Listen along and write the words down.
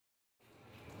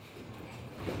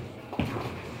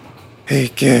Hey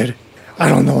kid, I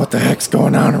don't know what the heck's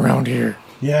going on around here.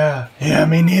 Yeah,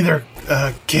 me neither,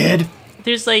 kid.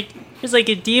 There's like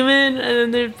a demon,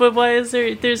 and then but why is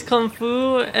there's kung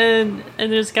fu and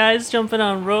there's guys jumping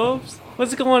on ropes?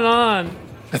 What's going on?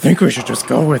 I think we should just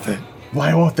go with it.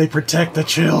 Why won't they protect the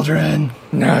children?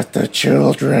 Not the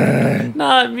children.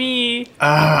 Not me.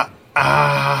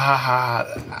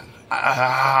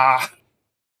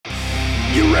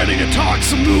 You ready to talk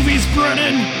some movies,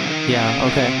 Brennan? Yeah,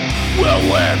 okay. Well,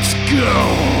 let's go.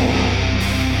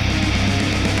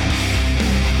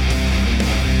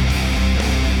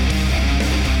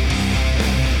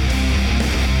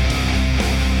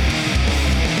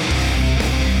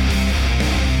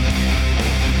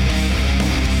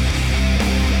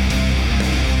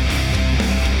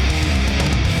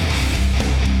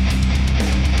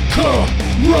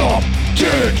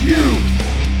 Corrupted youth!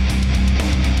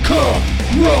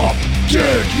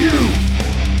 Corrupted youth!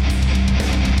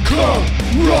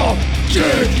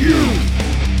 Corrupted youth!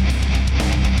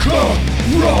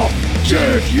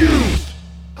 Corrupted youth!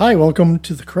 Hi, welcome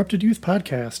to the Corrupted Youth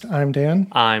Podcast. I'm Dan,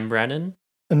 I'm Brennan.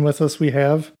 and with us we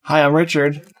have... Hi, I'm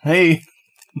Richard. Hey.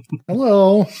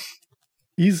 Hello.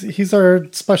 He's our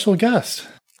special guest.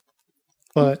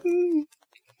 But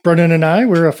Brennan and I,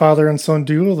 we're a father and son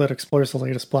duo that explores the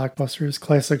latest blockbusters,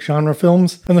 classic genre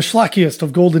films, and the schlockiest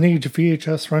of golden age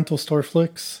VHS rental store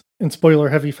flicks in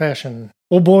spoiler-heavy fashion.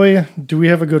 Oh boy, do we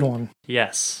have a good one.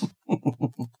 Yes.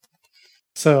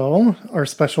 So, our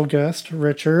special guest,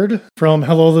 Richard, from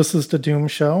Hello, This is the Doom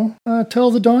Show. Tell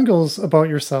the dongles about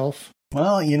yourself.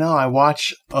 Well, I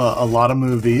watch a lot of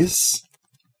movies,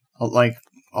 like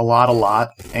a lot,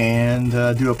 and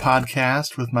do a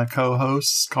podcast with my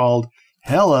co-hosts called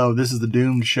Hello, This is the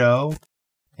Doomed Show.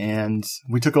 And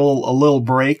we took a little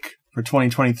break for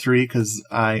 2023 because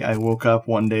I woke up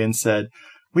one day and said,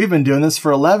 we've been doing this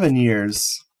for 11 years.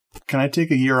 Can I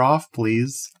take a year off,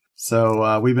 please?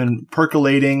 So we've been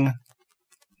percolating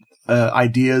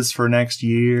ideas for next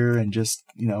year and just,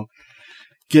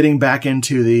 getting back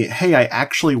into the, hey, I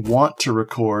actually want to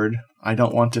record. I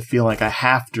don't want to feel like I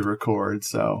have to record.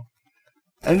 So,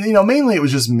 and, mainly it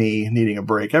was just me needing a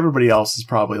break. Everybody else is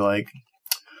probably like,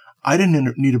 I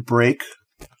didn't need a break.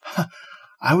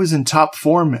 I was in top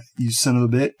form, you son of a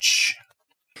bitch.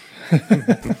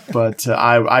 But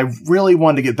I really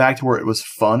wanted to get back to where it was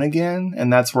fun again.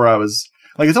 And that's where I was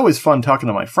like, it's always fun talking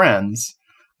to my friends,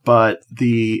 but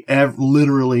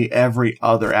literally every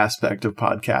other aspect of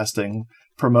podcasting,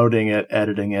 promoting it,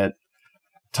 editing it,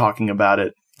 talking about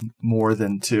it more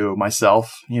than to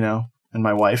myself, and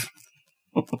my wife.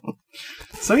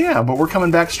 So yeah, but we're coming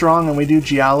back strong, and we do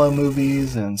giallo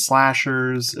movies and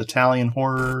slashers, Italian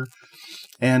horror,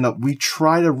 and we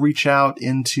try to reach out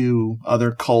into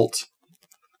other cult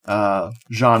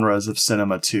genres of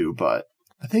cinema too. But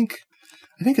I think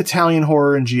Italian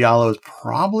horror and giallo is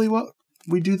probably what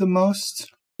we do the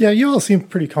most. Yeah, you all seem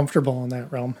pretty comfortable in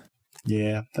that realm.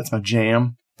 Yeah, that's my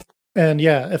jam. And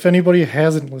yeah, if anybody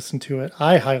hasn't listened to it,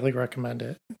 I highly recommend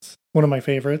it. It's one of my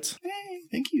favorites. Hey,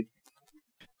 thank you.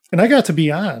 And I got to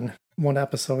be on one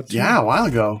episode too. Yeah, a while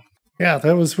ago. Yeah,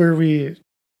 that was where we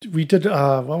did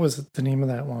what was the name of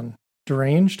that one?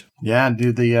 Deranged? Yeah,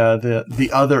 dude, the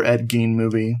other Ed Gein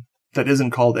movie that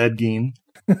isn't called Ed Gein.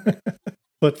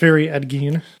 But very Ed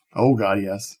Gein. Oh god,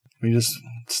 yes. We just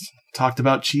talked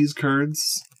about cheese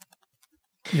curds.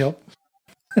 Yep.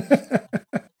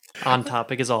 On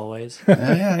topic as always.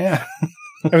 Yeah.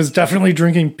 I was definitely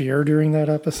drinking beer during that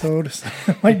episode, so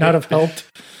it might not have helped.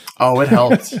 Oh, it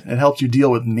helped. It helped you deal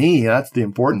with me. That's the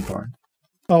important part.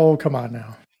 Oh, come on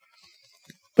now.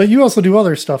 But you also do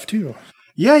other stuff too.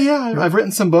 Yeah. I've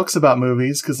written some books about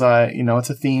movies because it's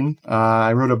a theme.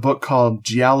 I wrote a book called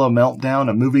Giallo Meltdown,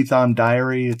 a movie-thon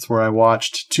diary. It's where I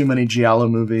watched too many Giallo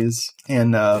movies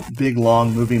and big,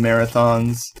 long movie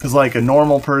marathons. Because like a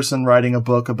normal person writing a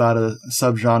book about a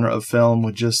subgenre of film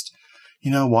would just,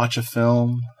 watch a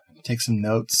film, take some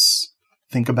notes,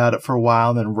 think about it for a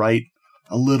while, then write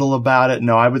a little about it.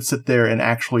 No, I would sit there and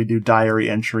actually do diary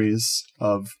entries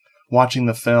of watching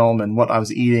the film and what I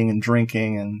was eating and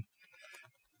drinking and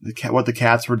what the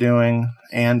cats were doing.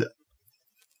 And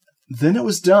then it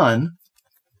was done.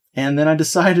 And then I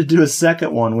decided to do a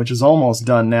second one, which is almost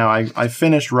done now. I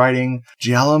finished writing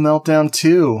Giallo Meltdown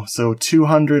 2. So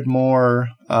 200 more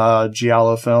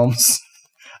Giallo films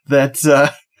that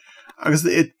the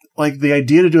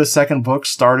idea to do a second book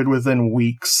started within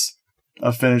weeks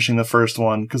of finishing the first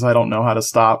one because I don't know how to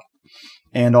stop.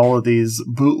 And all of these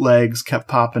bootlegs kept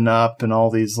popping up and all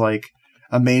these like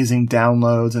amazing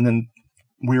downloads. And then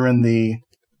we were in the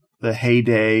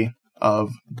heyday of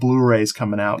Blu-rays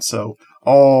coming out. So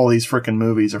all these freaking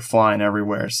movies are flying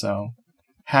everywhere. So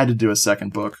had to do a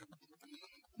second book.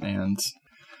 And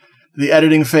the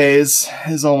editing phase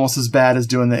is almost as bad as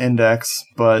doing the index,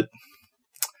 but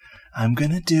I'm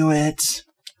going to do it.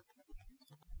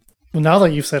 Well, now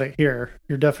that you've said it here,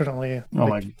 you're definitely Oh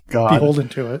my God. beholden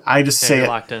to it. I just say you're it.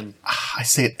 locked in. I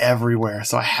say it everywhere,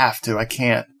 so I have to. I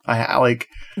can't. I like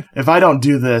if I don't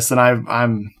do this, then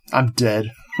I'm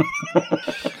dead.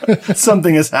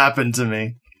 Something has happened to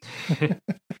me.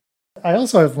 I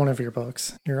also have one of your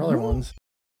books, your other ones.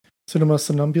 Cinema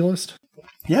Somnambulist.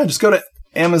 Yeah, just go to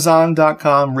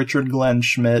Amazon.com, Richard Glenn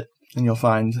Schmidt, and you'll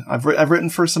find I've written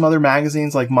for some other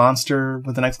magazines like Monster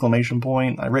with an exclamation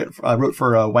point. I wrote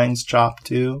for Wang's Chop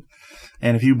too.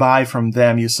 And if you buy from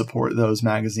them, you support those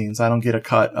magazines. I don't get a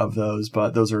cut of those,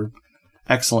 but those are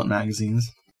excellent magazines.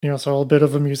 You're also a bit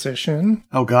of a musician.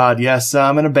 Oh God, yes.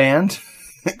 I'm in a band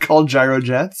called Gyro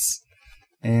Jets.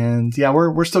 And yeah,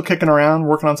 we're still kicking around,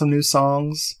 working on some new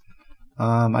songs.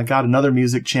 I got another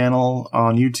music channel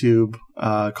on YouTube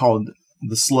called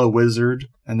The Slow Wizard,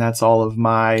 and that's all of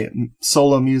my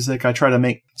solo music. I try to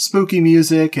make spooky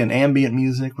music and ambient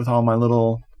music with all my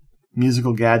little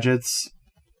musical gadgets.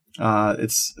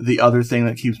 It's the other thing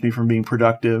that keeps me from being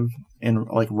productive in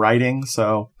like writing.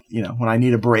 So, you know, when I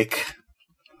need a break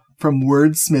from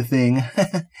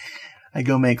wordsmithing, I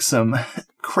go make some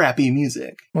crappy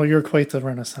music. Well, you're quite the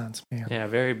Renaissance man. Yeah,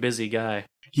 very busy guy.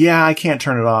 Yeah, I can't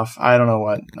turn it off. I don't know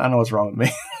what's wrong with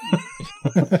me.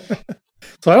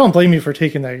 So I don't blame you for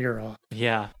taking that year off.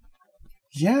 Yeah.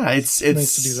 Yeah, it's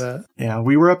Nice to do that. Yeah,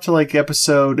 we were up to like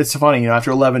episode. It's funny, you know,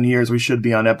 after 11 years, we should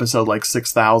be on episode like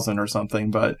 6,000 or something,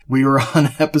 but we were on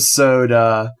episode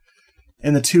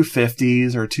in the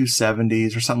 250s or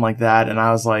 270s or something like that. And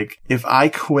I was like, if I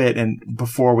quit and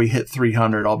before we hit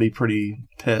 300, I'll be pretty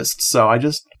pissed. So I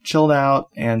just chilled out,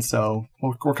 and so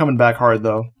we're coming back hard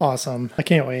though. Awesome. I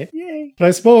can't wait. Yay! But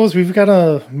I suppose we've got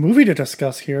a movie to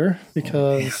discuss here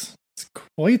because it's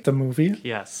quite the movie.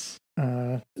 Yes.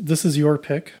 This is your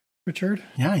pick, Richard.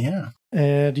 Yeah.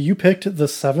 And you picked The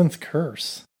Seventh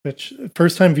Curse, which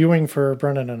first time viewing for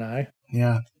Brennan and I.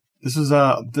 Yeah. This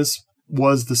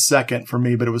was the second for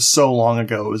me, but it was so long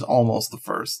ago. It was almost the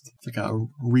first. It's like a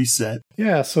reset.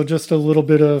 Yeah, so just a little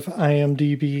bit of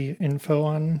IMDb info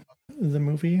on the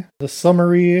movie. The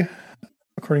summary,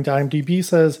 according to IMDb,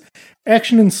 says,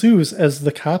 action ensues as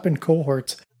the cop and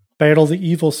cohorts battle the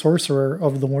evil sorcerer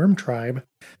of the Worm Tribe,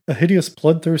 a hideous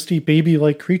bloodthirsty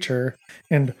baby-like creature,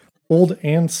 and old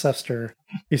ancestor,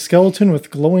 a skeleton with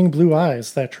glowing blue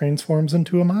eyes that transforms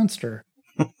into a monster.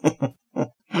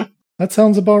 That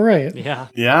sounds about right. Yeah.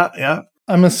 Yeah.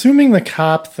 I'm assuming the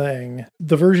cop thing,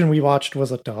 the version we watched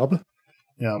was a dub.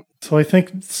 Yeah. So I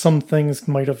think some things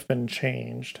might have been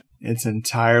changed. It's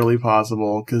entirely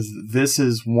possible, because this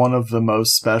is one of the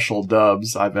most special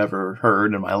dubs I've ever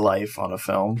heard in my life on a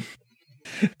film.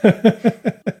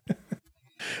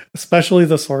 Especially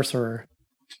the sorcerer.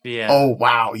 Yeah. Oh,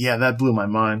 wow. Yeah, that blew my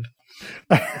mind.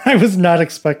 I was not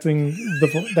expecting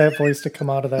that voice to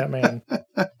come out of that man.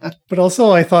 But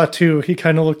also, I thought, too, he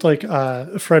kind of looked like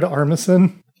Fred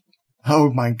Armisen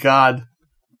Oh, my God.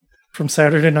 from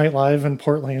Saturday Night Live in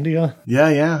Portlandia.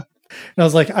 Yeah. And I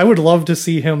was like, I would love to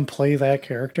see him play that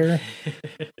character,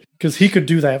 because he could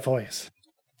do that voice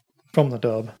from the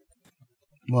dub.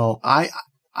 Well, I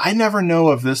never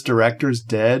know if this director's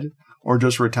dead or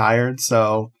just retired,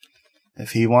 so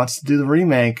if he wants to do the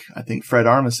remake, I think Fred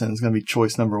Armisen is going to be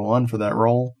choice number one for that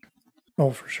role.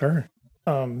 Oh, for sure.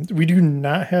 We do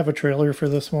not have a trailer for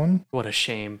this one. What a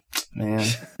shame. Man.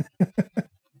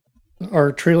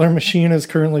 Our trailer machine is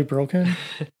currently broken.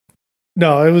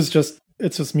 No, it's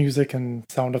just music and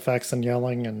sound effects and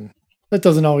yelling, and that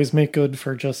doesn't always make good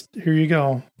for just, here you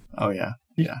go. Oh, yeah.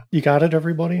 You got it,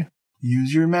 everybody?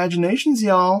 Use your imaginations,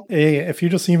 y'all. Hey, if you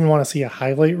just even want to see a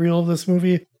highlight reel of this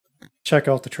movie, check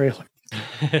out the trailer.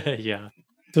 Yeah.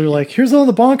 They're like, here's all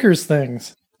the bonkers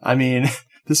things. I mean,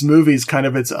 this movie's kind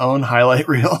of its own highlight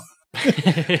reel.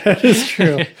 That is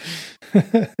true.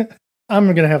 I'm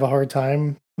going to have a hard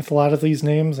time with a lot of these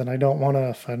names, and I don't want to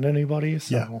offend anybody,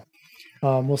 so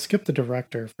we'll skip the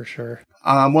director for sure.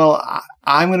 Well,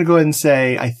 I'm going to go ahead and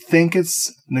say I think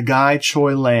it's Nagai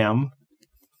Choi Lam.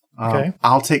 Okay.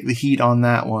 I'll take the heat on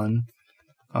that one.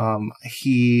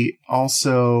 He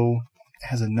also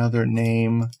has another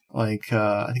name, like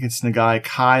I think it's Nagai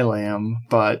Kai Lam,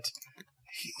 but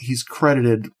he's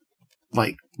credited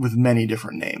like with many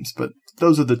different names. But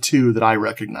those are the two that I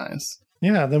recognize.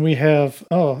 Yeah, then we have,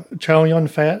 Chow Yun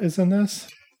Fat is in this.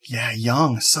 Yeah,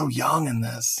 so young in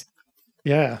this.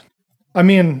 Yeah. I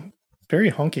mean, very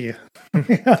hunky, I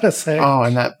gotta say. Oh,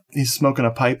 and that he's smoking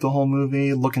a pipe the whole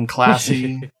movie, looking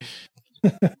classy.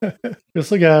 We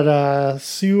also got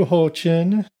Sue Ho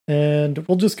Chin, and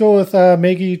we'll just go with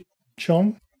Maggie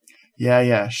Chung.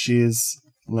 Yeah, she is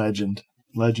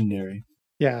legendary.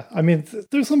 Yeah, I mean,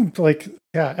 there's some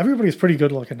everybody's pretty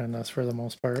good looking in this for the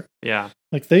most part. Yeah.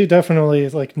 Like they definitely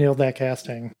nailed that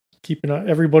casting, keeping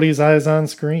everybody's eyes on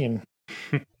screen.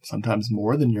 Sometimes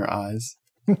more than your eyes.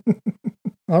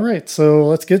 All right, so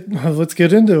let's get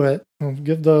into it. I'll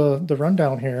give the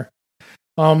rundown here.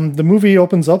 The movie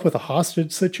opens up with a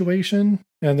hostage situation,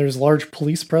 and there's large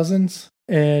police presence,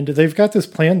 and they've got this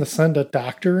plan to send a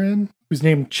doctor in who's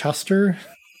named Chester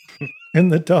in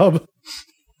the dub.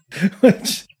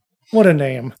 Which, what a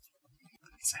name!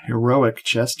 It's heroic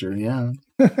Chester, yeah.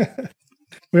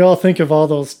 We all think of all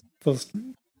those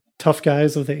tough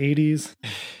guys of the '80s.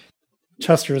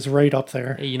 Chester is right up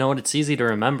there. You know what? It's easy to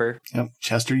remember. Yep,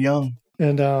 Chester Young.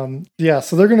 And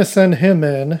so they're going to send him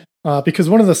in because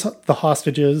one of the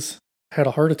hostages had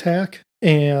a heart attack,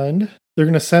 and they're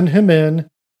going to send him in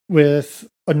with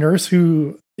a nurse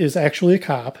who is actually a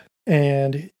cop,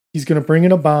 and he's going to bring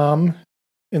in a bomb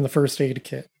in the first aid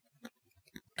kit,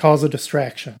 cause a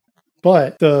distraction.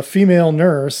 But the female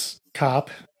nurse cop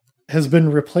has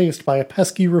been replaced by a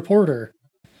pesky reporter,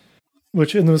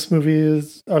 which in this movie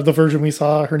is the version we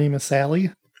saw. Her name is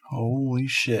Sally. Holy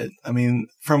shit. I mean,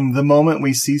 from the moment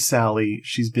we see Sally,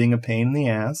 she's being a pain in the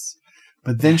ass,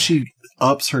 but then she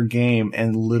ups her game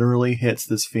and literally hits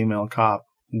this female cop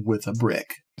with a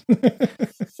brick.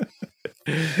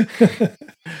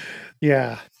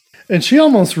 Yeah. And she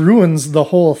almost ruins the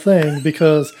whole thing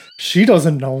because she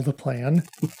doesn't know the plan.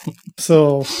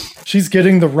 So she's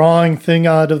getting the wrong thing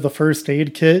out of the first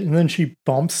aid kit, and then she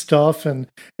bumps stuff and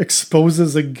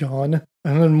exposes a gun.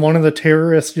 And then one of the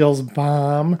terrorists yells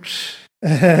bomb,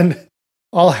 and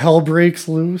all hell breaks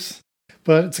loose.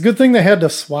 But it's a good thing they had the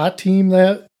SWAT team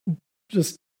that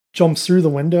just jumps through the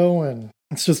window, and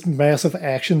it's just massive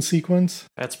action sequence.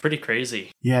 That's pretty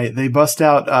crazy. Yeah, they bust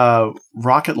out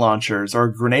rocket launchers or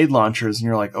grenade launchers, and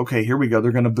you're like, okay, here we go.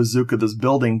 They're going to bazooka this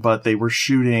building, but they were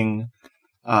shooting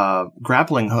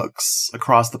grappling hooks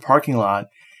across the parking lot,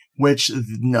 which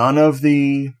none of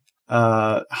the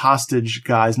hostage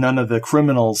guys, none of the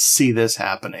criminals see this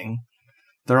happening.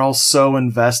 They're all so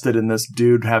invested in this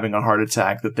dude having a heart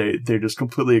attack that they just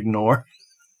completely ignore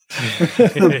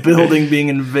the building being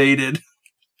invaded.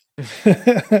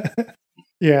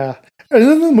 Yeah. And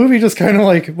then the movie just kind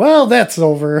of well, that's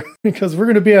over because we're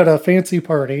going to be at a fancy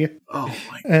party. Oh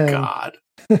my God.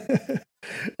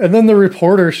 And then the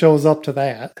reporter shows up to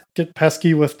that. Get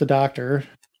pesky with the doctor.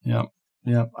 Yep.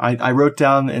 I wrote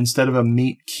down, instead of a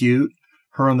meet cute,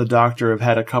 her and the doctor have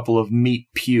had a couple of meet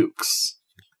pukes.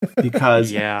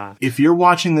 Because if you're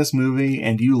watching this movie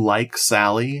and you like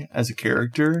Sally as a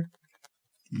character,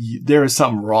 there is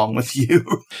something wrong with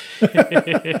you.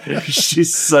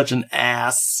 She's such an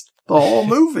ass the whole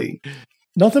movie.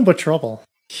 Nothing but trouble.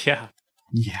 Yeah.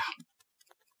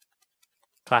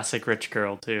 Classic rich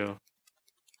girl, too.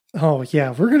 Oh,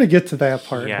 yeah. We're going to get to that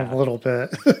part in a little bit.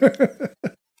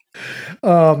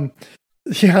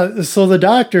 So the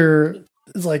doctor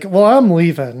is like, well, I'm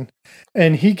leaving.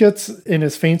 And he gets in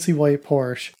his fancy white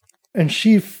Porsche, and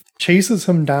she chases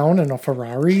him down in a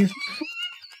Ferrari.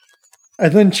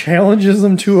 And then challenges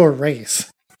him to a race.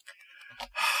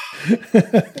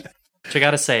 Which I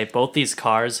gotta say, both these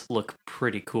cars look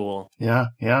pretty cool. Yeah.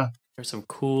 There's some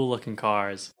cool looking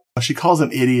cars. She calls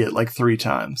him idiot 3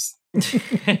 times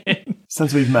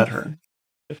since we've met her.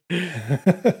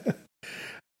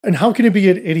 And how can he be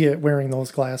an idiot wearing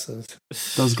those glasses?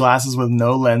 Those glasses with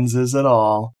no lenses at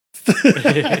all.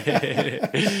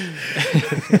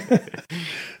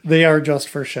 They are just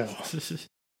for show.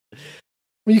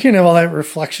 Well, you can't have all that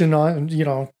reflection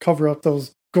on, cover up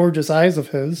those gorgeous eyes of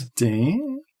his.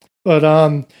 Dang.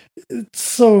 But,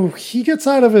 so he gets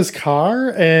out of his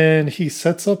car and he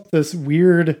sets up this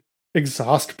weird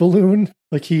exhaust balloon.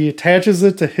 He attaches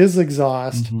it to his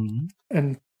exhaust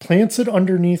and plants it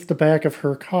underneath the back of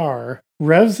her car,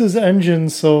 revs his engine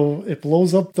so it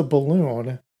blows up the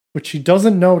balloon, which she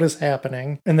doesn't notice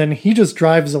happening. And then he just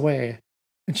drives away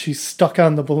and she's stuck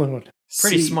on the balloon.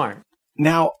 Pretty smart.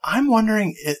 Now, I'm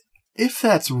wondering if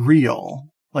that's real.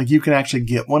 You can actually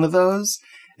get one of those.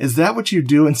 Is that what you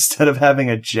do instead of having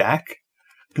a jack?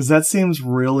 Because that seems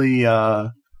really,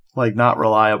 not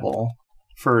reliable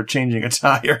for changing a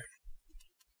tire.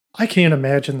 I can't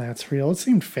imagine that's real. It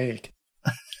seemed fake.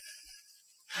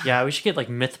 Yeah, we should get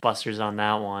Mythbusters on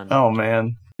that one. Oh,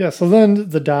 man. Yeah, so then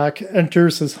the doc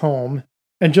enters his home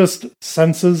and just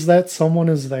senses that someone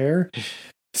is there.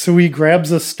 So he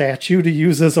grabs a statue to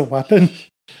use as a weapon.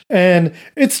 And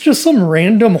it's just some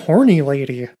random horny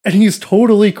lady. And he's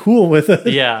totally cool with it.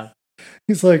 Yeah.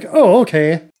 He's like, oh,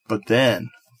 okay. But then,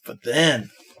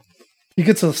 He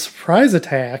gets a surprise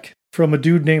attack from a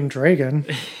dude named Dragon.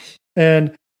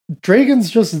 And Dragon's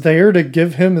just there to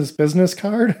give him his business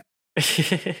card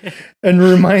and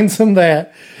reminds him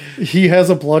that he has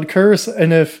a blood curse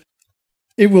and if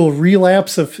it will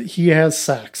relapse if he has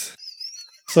sex.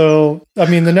 So, I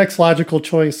mean, the next logical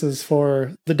choice is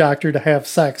for the doctor to have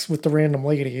sex with the random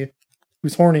lady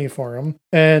who's horny for him.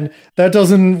 And that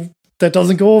doesn't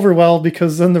go over well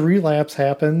because then the relapse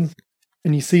happens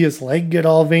and you see his leg get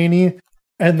all veiny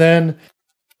and then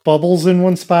bubbles in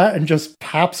one spot and just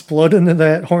pops blood into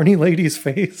that horny lady's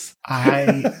face.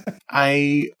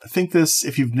 I think this,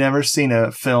 if you've never seen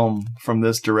a film from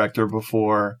this director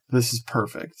before, this is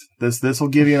perfect. This will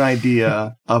give you an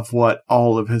idea of what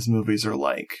all of his movies are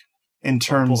like in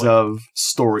terms of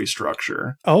story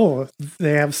structure. Oh,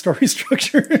 they have story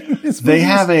structure in his They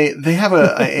movies? have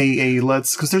a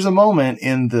let's, because there's a moment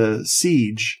in The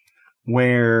Siege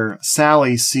where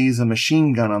Sally sees a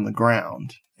machine gun on the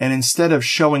ground. And instead of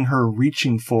showing her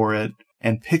reaching for it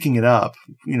and picking it up,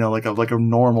 like a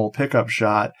normal pickup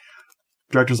shot,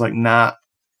 director's like, not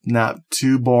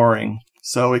too boring.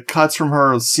 So it cuts from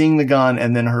her seeing the gun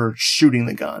and then her shooting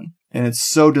the gun. And it's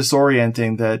so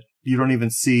disorienting that you don't even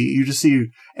you just see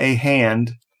a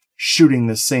hand shooting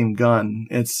the same gun.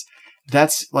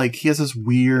 That's like, he has this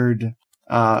weird,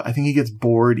 I think he gets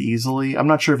bored easily. I'm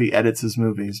not sure if he edits his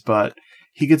movies, but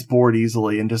he gets bored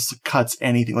easly and just cuts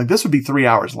anything. Like, this would be 3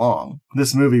 hours long.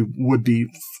 This movie would be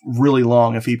really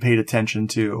long if he paid attention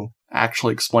to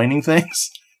actually explaining things.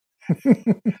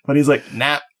 But he's like,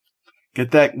 nah,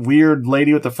 get that weird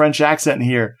lady with the French accent in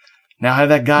here. Now have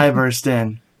that guy burst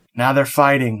in. Now they're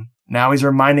fighting. Now he's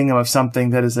reminding him of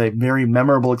something that is a very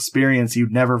memorable experience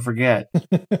you'd never forget.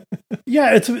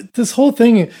 Yeah, it's this whole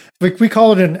thing. Like, we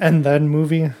call it an and then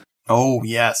movie. Oh,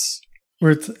 yes.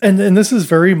 Where it's, and this is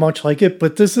very much like it,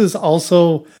 but this is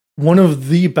also one of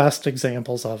the best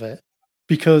examples of it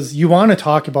because you want to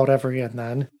talk about every and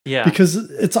then. Yeah. Because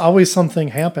it's always something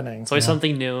happening. It's always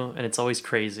something new and it's always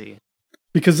crazy.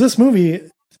 Because this movie,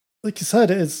 like you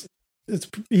said,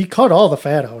 he cut all the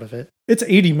fat out of it. It's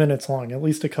 80 minutes long, at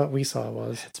least the cut we saw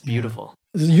was. It's beautiful.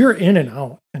 You're in and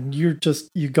out, and you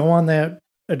go on that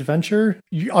adventure.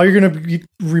 All you're going to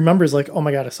remember is like, oh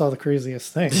my God, I saw the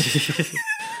craziest thing.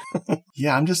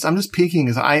 Yeah, I'm just peeking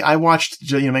because I watched,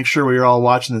 make sure we were all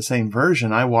watching the same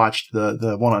version. I watched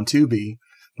the one on Tubi,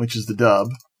 which is the dub.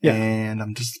 Yeah. And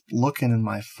I'm just looking in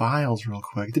my files real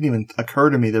quick. It didn't even occur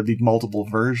to me there'd be multiple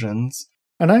versions.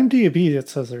 On IMDb, it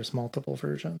says there's multiple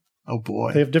versions. Oh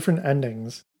boy. They have different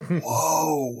endings.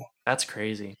 Whoa. That's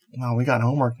crazy. Wow, we got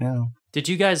homework now. Did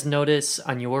you guys notice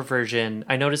on your version,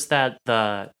 I noticed that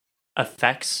the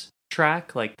effects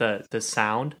track, like the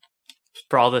sound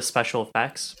for all the special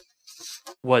effects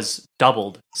was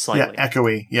doubled slightly. Yeah,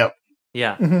 echoey. Yep.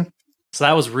 Yeah. Mm-hmm. So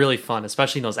that was really fun,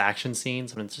 especially in those action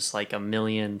scenes when it's just like a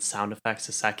million sound effects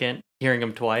a second, hearing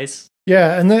them twice.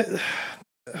 Yeah, and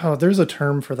there's a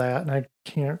term for that, and I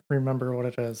can't remember what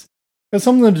it is. It's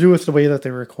something to do with the way that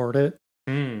they record it.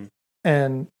 Mm.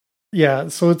 And yeah,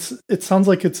 so it sounds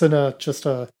like it's in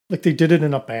like they did it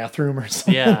in a bathroom or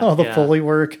something, all the Foley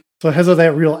work. So it has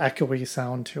that real echoey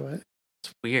sound to it.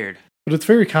 It's weird. But it's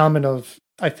very common of,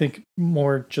 I think,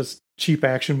 more just cheap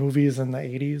action movies in the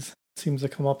 80s. It seems to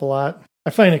come up a lot. I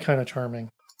find it kind of charming.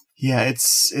 Yeah,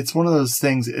 it's one of those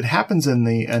things. It happens in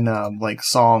like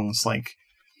songs, like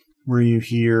where you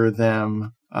hear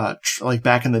them like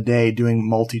back in the day doing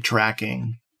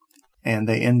multi-tracking, and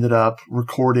they ended up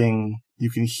recording. You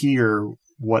can hear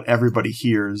what everybody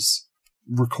hears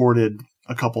recorded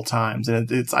a couple times, and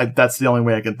that's the only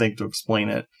way I can think to explain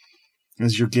it.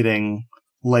 Is you're getting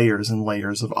layers and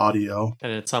layers of audio,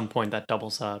 and at some point that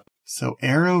doubles up. So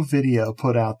Arrow Video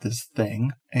put out this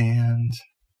thing, and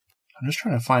I'm just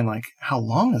trying to find like how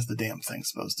long is the damn thing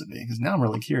supposed to be? Because now I'm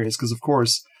really curious. Because of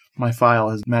course my file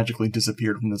has magically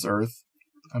disappeared from this earth.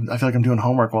 I feel like I'm doing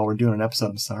homework while we're doing an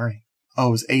episode. I'm sorry. Oh,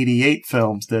 it was 88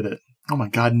 films did it. Oh my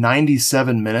God,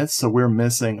 97 minutes. So we're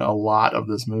missing a lot of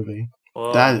this movie.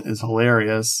 Whoa. That is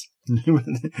hilarious.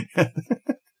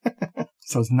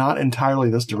 So it's not entirely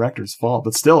this director's fault,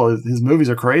 but still, his movies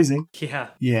are crazy. Yeah.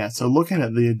 Yeah. So looking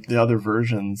at the other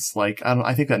versions, like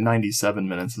I think that 97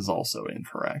 minutes is also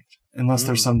incorrect, unless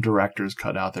there's some director's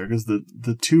cut out there. Because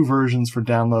the two versions for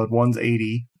download, one's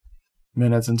 80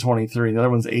 minutes and 23, the other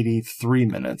one's 83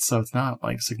 minutes. So it's not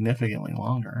like significantly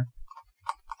longer.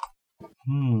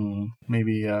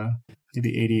 Maybe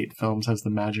 88 Films has the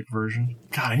magic version.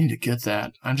 God, I need to get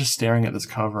that. I'm just staring at this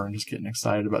cover and just getting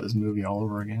excited about this movie all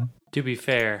over again. To be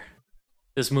fair,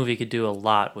 this movie could do a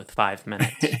lot with 5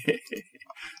 minutes.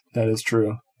 That is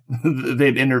true.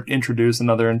 they'd introduce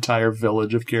another entire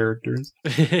village of characters.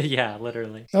 Yeah,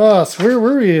 literally. Oh, so where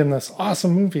were we in this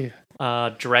awesome movie?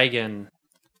 Dragon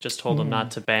just told him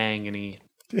not to bang, and he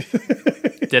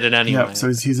did it anyway. Yeah, so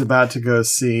he's about to go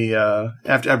see,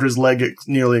 after his leg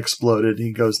nearly exploded,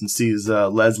 he goes and sees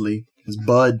Leslie, his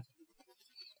bud.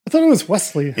 I thought it was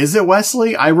Wesley. Is it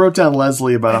Wesley? I wrote down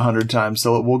Leslie about 100 times,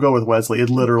 so we'll go with Wesley. It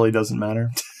literally doesn't matter.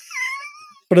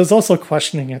 But I was also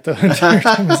questioning it the entire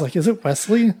time. I was like, is it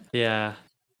Wesley? Yeah.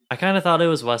 I kind of thought it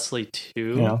was Wesley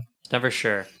too. Yeah. Never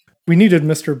sure. We needed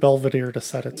Mr. Belvedere to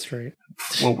set it straight.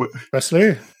 Well,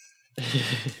 Wesley?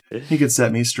 he could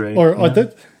set me straight. Or yeah.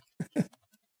 that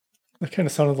kind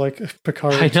of sounded like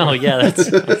Picard. I know, yeah, that's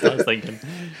what I was thinking.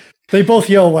 They both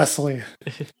yell Wesley.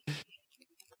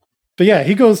 But yeah,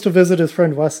 he goes to visit his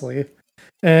friend Wesley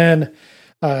and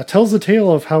tells the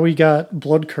tale of how he got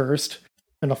blood cursed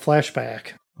in a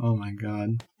flashback. Oh my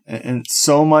god. And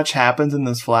so much happens in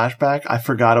this flashback, I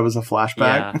forgot it was a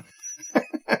flashback.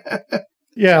 Yeah.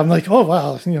 Yeah, I'm like, oh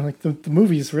wow, like the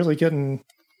movie's really going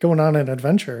on an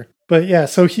adventure. But yeah,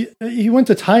 so he went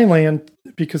to Thailand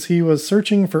because he was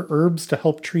searching for herbs to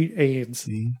help treat AIDS.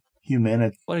 See?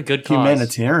 What a good cause.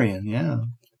 Humanitarian, yeah.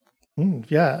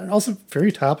 Yeah, also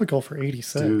very topical for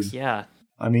 86. Dude. Yeah.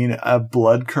 I mean, a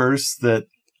blood curse that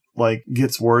like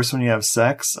gets worse when you have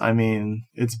sex. I mean,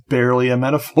 it's barely a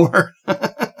metaphor.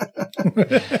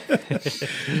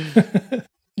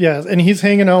 Yeah, and he's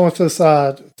hanging out with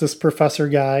this professor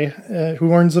guy who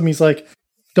warns him. He's like,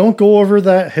 "Don't go over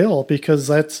that hill because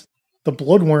that's the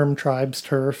bloodworm tribe's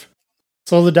turf."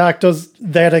 So the doc does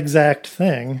that exact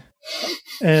thing,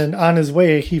 and on his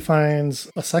way, he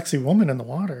finds a sexy woman in the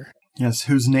water. Yes,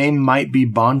 whose name might be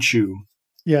Bonchu.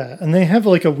 Yeah, and they have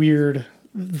like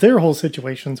their whole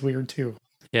situation's weird too.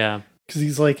 Yeah. Because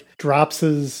he's like drops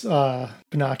his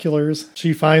binoculars.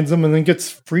 She finds him and then gets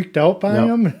freaked out by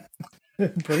him.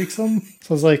 And breaks them.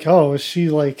 So I was like, oh, is she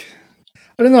like,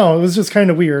 I don't know. It was just kind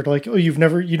of weird. Like, oh, you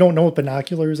don't know what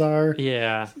binoculars are.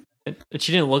 Yeah. And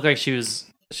she didn't look like she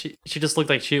just looked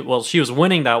like she was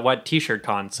winning that wet t-shirt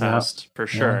contest for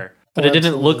sure. Yeah. But Oh, it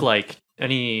didn't absolutely. look like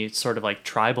any sort of like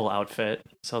tribal outfit.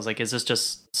 So I was like, is this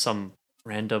just some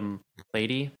random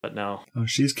lady? But no. Oh,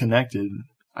 she's connected.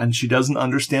 And she doesn't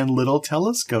understand little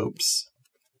telescopes.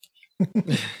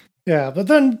 Yeah, but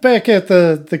then back at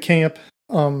the camp,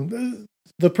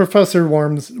 the professor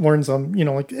warns them,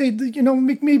 like, hey,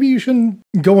 maybe you shouldn't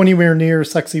go anywhere near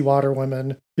sexy water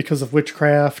women because of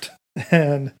witchcraft.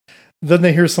 And then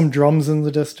they hear some drums in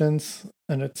the distance,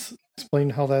 and it's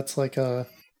explained how that's like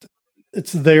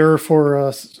it's there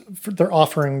for their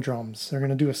offering drums. They're going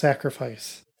to do a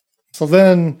sacrifice. So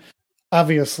then,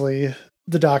 obviously,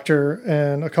 the doctor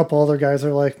and a couple other guys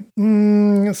are like,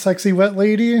 sexy wet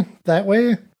lady, that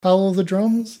way, follow the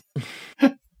drums.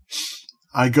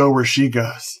 I go where she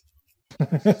goes.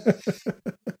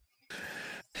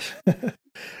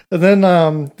 And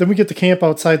then we get to camp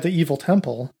outside the evil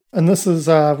temple. And this is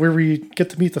where we get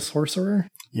to meet the sorcerer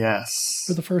Yes.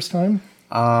 for the first time.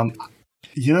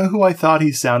 You know who I thought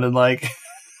he sounded like?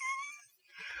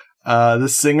 The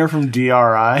singer from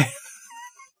DRI.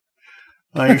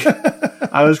 Like,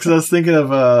 I was thinking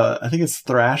of, I think it's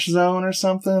Thrash Zone or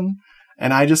something.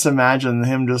 And I just imagined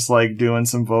him just like doing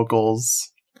some vocals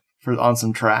on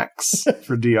some tracks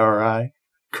for DRI.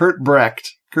 Kurt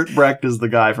Brecht. Kurt Brecht is the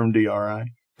guy from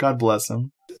DRI. God bless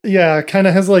him. Yeah, kind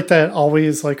of has like that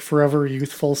always like forever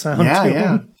youthful sound. Yeah, to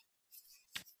yeah. him.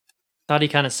 Thought he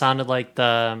kind of sounded like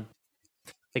the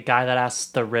guy that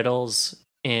asked the riddles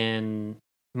in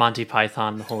Monty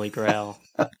Python, the Holy Grail.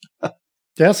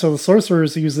 Yeah, so the sorcerer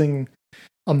is using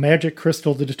a magic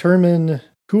crystal to determine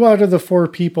who out of the 4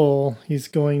 people he's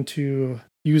going to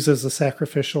use as a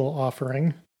sacrificial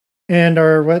offering. And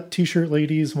our wet t-shirt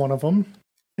lady is one of them.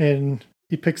 And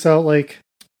he picks out like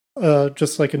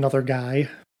just like another guy.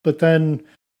 But then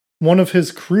one of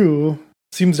his crew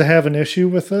seems to have an issue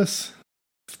with this,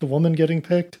 the woman getting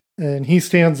picked. And he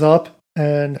stands up,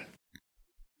 and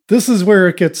this is where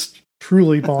it gets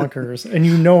truly bonkers. And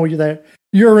you know that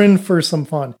you're in for some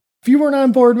fun. If you weren't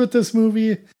on board with this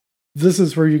movie, this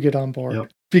is where you get on board.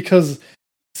 Yep. Because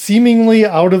seemingly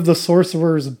out of the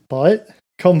sorcerer's butt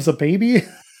comes a baby.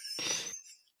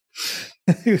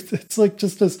 It's like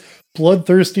just this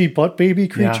bloodthirsty butt baby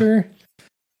creature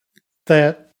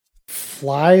that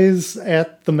flies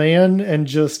at the man and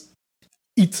just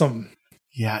eats him.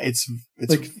 Yeah, it's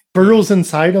like burrows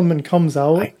inside him and comes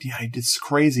out. It's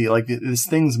crazy. Like this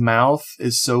thing's mouth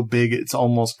is so big, it's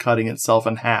almost cutting itself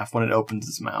in half when it opens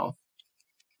its mouth.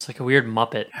 It's like a weird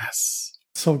Muppet. Yes.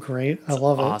 So great. I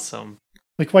love it. Awesome.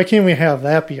 Like, why can't we have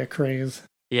that be a craze?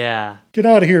 Yeah. Get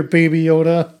out of here, Baby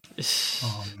Yoda.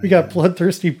 Oh, We got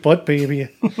bloodthirsty butt baby.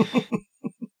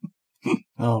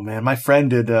 Oh man, my friend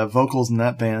did vocals in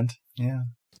that band. Yeah,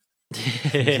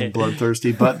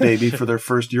 bloodthirsty butt baby for their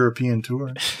first European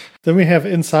tour. Then we have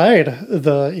inside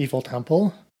the evil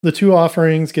temple. The two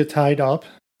offerings get tied up,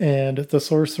 and the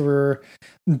sorcerer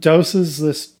douses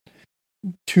this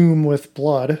tomb with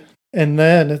blood. And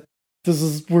then this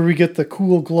is where we get the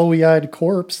cool glowy-eyed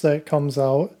corpse that comes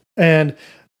out. And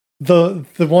the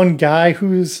one guy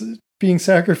who's being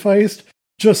sacrificed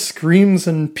just screams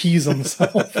and pees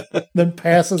himself, then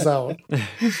passes out.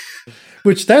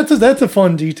 Which that's a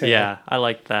fun detail. Yeah, I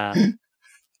like that.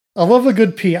 I love a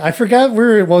good pee. I forgot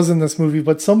where it was in this movie,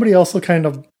 but somebody also kind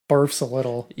of barfs a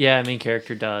little. Yeah, main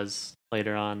character does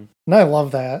later on. And I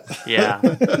love that. Yeah.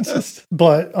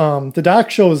 But the doc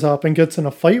shows up and gets in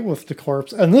a fight with the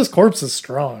corpse, and this corpse is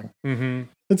strong. Mm-hmm.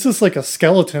 It's just like a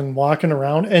skeleton walking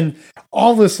around, and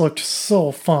all this looked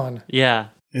so fun. Yeah.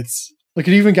 It's Like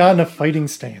it even got in a fighting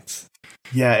stance.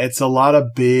 Yeah, it's a lot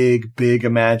of big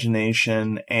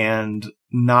imagination and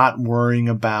not worrying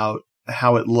about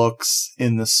how it looks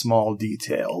in the small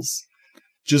details.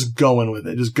 Just going with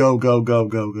it. Just go.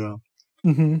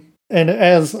 Mm-hmm. And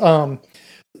as the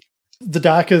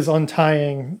doc is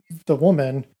untying the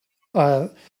woman,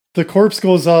 the corpse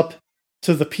goes up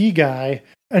to the pea guy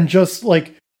and just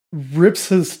like rips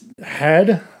his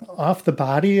head off the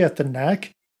body at the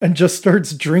neck and just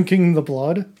starts drinking the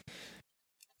blood.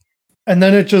 And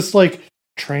then it just like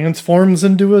transforms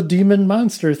into a demon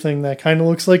monster thing that kind of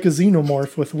looks like a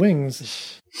xenomorph with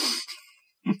wings.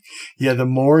 Yeah, the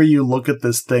more you look at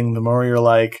this thing, the more you're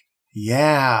like,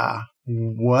 yeah,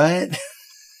 what?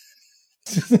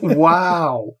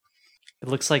 Wow. It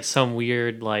looks like some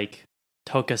weird, like,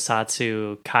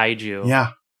 tokusatsu kaiju.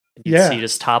 Yeah, You Yeah. see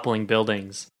just toppling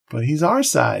buildings. but he's our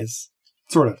size.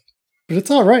 Sort of. But it's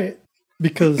all right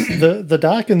because the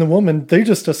doc and the woman, they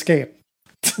just escape.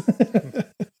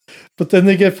 But then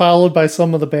they get followed by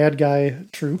some of the bad guy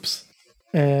troops.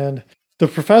 And the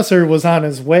professor was on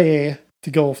his way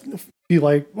to go be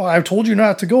like, well, I told you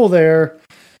not to go there.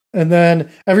 And then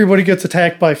everybody gets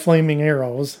attacked by flaming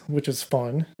arrows, which is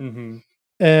fun. Mm-hmm.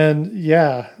 And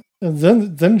yeah, and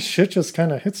then shit just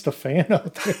kind of hits the fan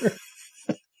out there.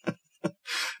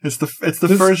 It's the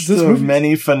This- first this of movie-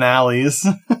 many finales.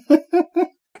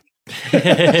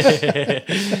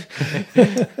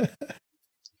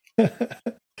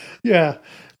 Yeah,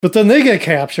 but then they get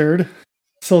captured.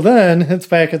 So then it's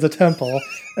back at the temple,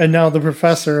 and now the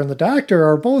professor and the doctor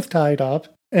are both tied up,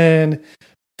 and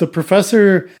the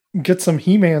professor gets some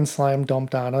He-Man slime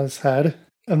dumped on his head,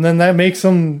 and then that makes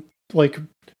him like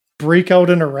break out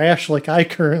in a rash like I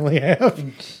currently have.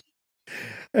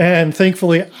 And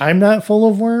thankfully, I'm not full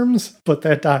of worms, but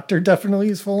that doctor definitely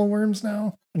is full of worms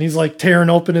now. And he's like tearing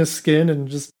open his skin, and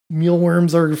just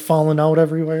mealworms are falling out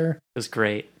everywhere. It was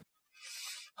great.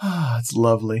 Ah, it's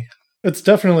lovely. It's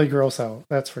definitely gross out,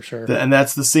 that's for sure. And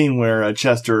that's the scene where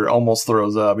Chester almost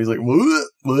throws up. He's like,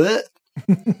 what?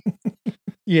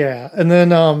 Yeah, and then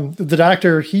the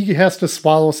doctor, he has to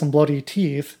swallow some bloody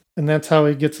teeth, and that's how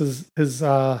he gets his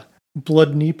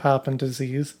blood knee popping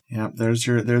disease. Yeah, there's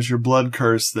your blood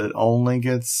curse that only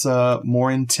gets more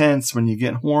intense when you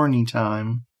get horny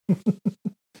time.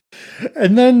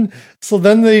 And then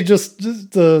they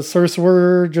the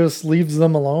sorcerer just leaves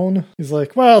them alone. He's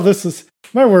like, well,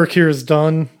 my work here is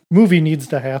done. Movie needs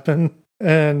to happen.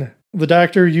 And the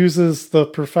doctor uses the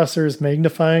professor's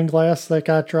magnifying glass that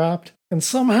got dropped. And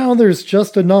somehow there's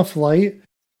just enough light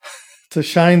to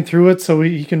shine through it so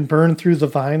he can burn through the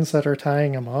vines that are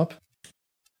tying him up.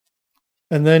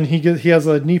 And then he has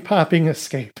a knee popping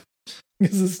escape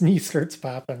because his knee starts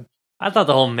popping. I thought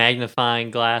the whole magnifying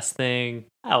glass thing,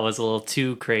 that was a little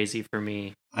too crazy for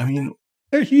me. I mean,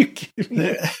 Are you kidding me?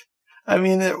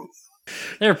 it,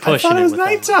 They're I pushing thought it was with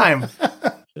them. nighttime.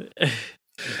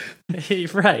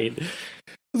 Right.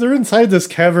 They're inside this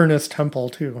cavernous temple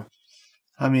too.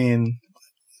 I mean,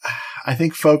 I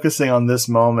think focusing on this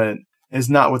moment is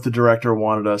not what the director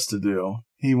wanted us to do.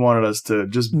 He wanted us to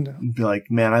just No. be like,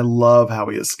 man, I love how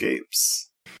he escapes.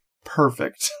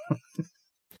 Perfect.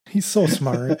 He's so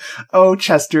smart. Oh,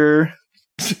 Chester.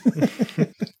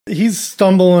 He's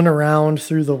stumbling around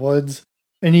through the woods,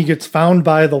 and he gets found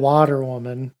by the water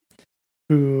woman,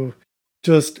 who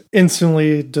just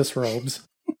instantly disrobes.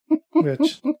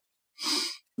 Which,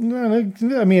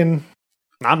 I mean,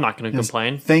 I'm not going to Yes.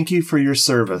 complain. Thank you for your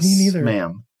service, Me neither.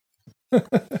 ma'am.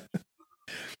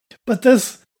 but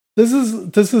this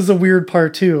is a weird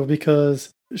part too,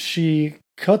 because she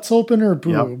cuts open her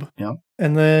boob Yep.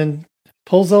 and then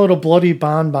pulls out a bloody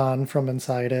bonbon from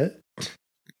inside it,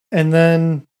 and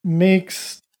then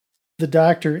makes the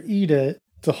doctor eat it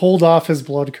to hold off his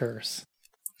blood curse.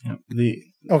 Yeah,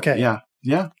 Okay.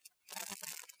 Yeah.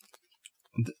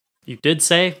 You did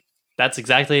say that's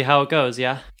exactly how it goes,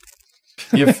 yeah?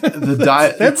 If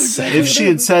That's if she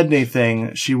had said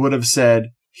anything, she would have said,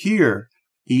 "Here,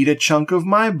 eat a chunk of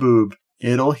my boob.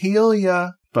 It'll heal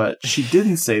ya." But she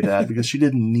didn't say that because she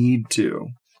didn't need to.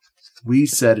 We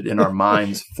said it in our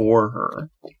minds for her.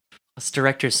 This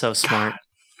director's so smart.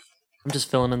 I'm just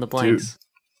filling in the blanks.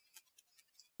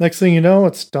 Next thing you know,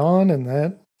 it's dawn and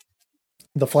that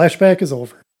the flashback is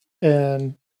over.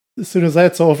 And as soon as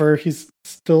that's over, he's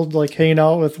still like hanging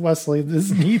out with Wesley.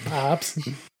 His knee pops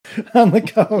on the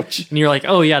couch. And you're like,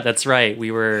 oh yeah, that's right.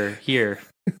 We were here.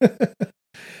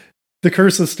 The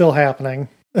curse is still happening.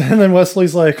 And then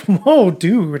Wesley's like, whoa,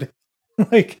 dude.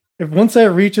 Like, if once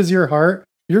that reaches your heart,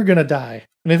 you're going to die.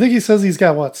 And I think he says he's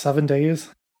got, 7 days?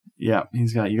 Yeah,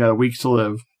 you got a week to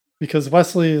live. Because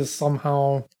Wesley is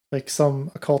somehow like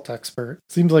some occult expert.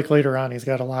 Seems like later on he's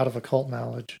got a lot of occult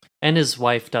knowledge. And his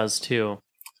wife does too.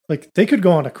 Like, they could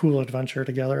go on a cool adventure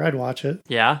together. I'd watch it.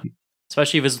 Yeah.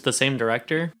 Especially if it's with the same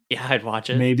director. Yeah, I'd watch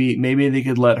it. Maybe they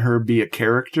could let her be a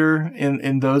character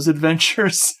in those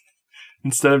adventures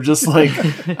instead of just like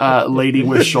lady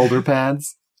with shoulder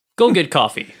pads. Go get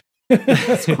coffee.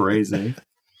 It's crazy.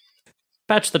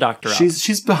 Patch the doctor up.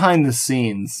 She's behind the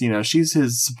scenes, she's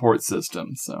his support system,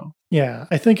 so. Yeah,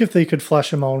 I think if they could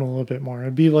flesh him out a little bit more,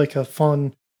 it'd be like a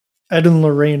fun Ed and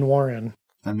Lorraine Warren.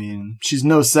 I mean, she's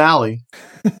no Sally.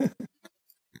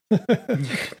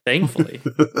 Thankfully.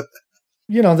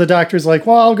 The doctor's like,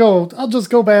 well, I'll just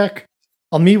go back.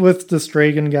 I'll meet with this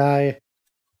Dragon guy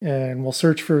and we'll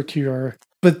search for a cure.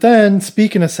 But then,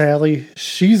 speaking of Sally,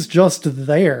 she's just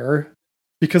there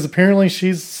because apparently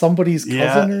she's somebody's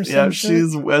cousin or something. Yeah,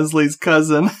 she's Wesley's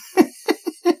cousin.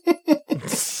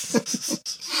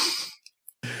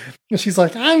 And she's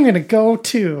like, I'm going to go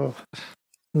too.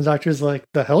 The doctor's like,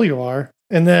 the hell you are.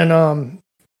 And then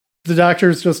the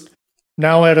doctor's just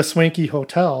now at a swanky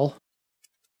hotel.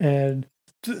 And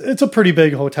it's a pretty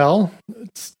big hotel.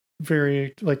 It's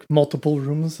very, like, multiple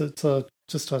rooms. It's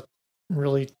just a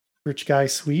really rich guy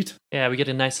suite. Yeah, we get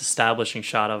a nice establishing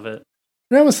shot of it.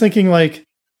 And I was thinking, like,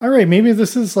 all right, maybe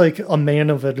this is like a man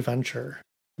of adventure.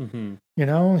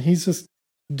 Mm-hmm. He's just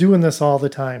doing this all the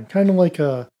time. Kind of like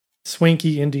a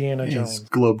swanky Indiana Jones. He's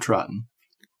globetrotting.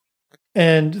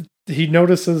 And he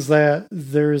notices that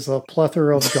there's a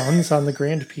plethora of guns on the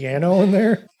grand piano in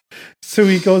there. So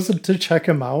he goes to check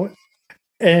him out.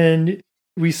 And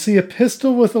we see a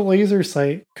pistol with a laser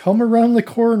sight come around the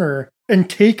corner and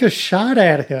take a shot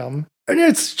at him. And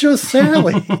it's just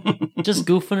Sally. Just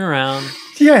goofing around.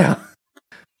 Yeah.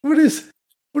 What is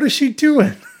she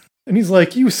doing? And he's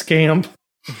like, you scamp.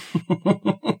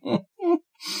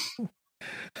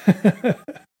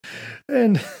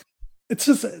 And it's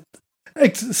just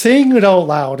saying it out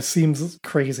loud seems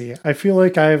crazy. I feel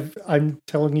like I'm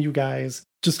telling you guys,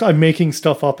 just I'm making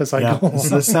stuff up as I go along.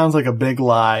 This sounds like a big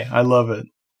lie. I love it.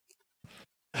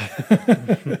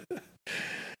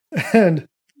 And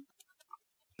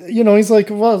he's like,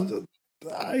 well,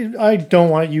 I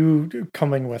don't want you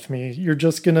coming with me. You're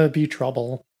just gonna be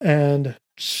trouble. And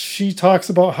she talks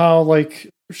about how, like,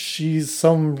 she's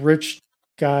some rich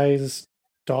guy's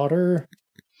daughter.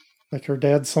 Like, her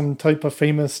dad's some type of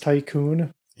famous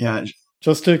tycoon. Yeah.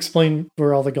 Just to explain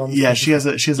where all the guns Yeah, she has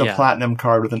a platinum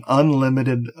card with an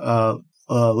unlimited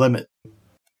limit.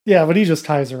 Yeah, but he just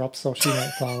ties her up so she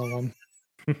might follow him.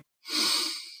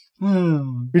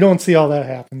 We don't see all that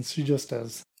happens. She just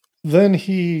does. Then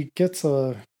he gets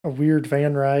a weird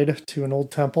van ride to an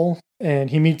old temple, and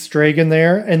he meets Dragon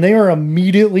there, and they are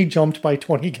immediately jumped by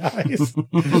 20 guys.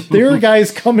 There are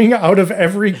guys coming out of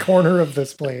every corner of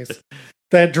this place.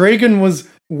 That Dragon was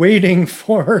waiting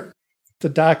for the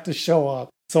doc to show up.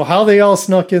 So how they all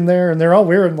snuck in there, and they're all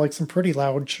wearing like some pretty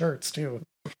loud shirts too.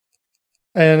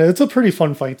 And it's a pretty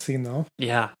fun fight scene though.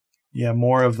 Yeah. Yeah,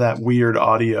 more of that weird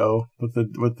audio with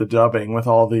the dubbing, with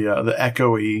all the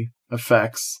echoey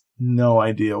effects. No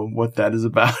idea what that is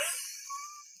about.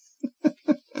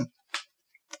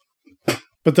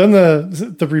 But then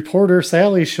the reporter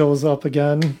Sally shows up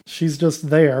again. She's just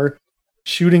there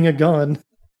shooting a gun.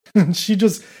 She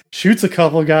just shoots a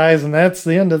couple guys, and that's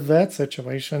the end of that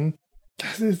situation.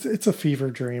 It's a fever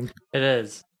dream. It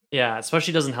is. Yeah,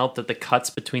 especially doesn't help that the cuts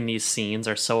between these scenes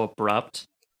are so abrupt.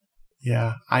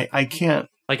 Yeah, I can't.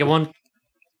 Like, at one,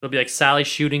 it'll be like Sally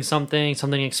shooting something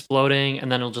exploding,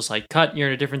 and then it'll just like cut, you're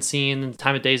in a different scene, and the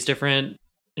time of day is different.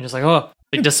 And it's like, oh,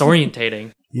 like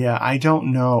disorientating. Yeah, I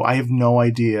don't know. I have no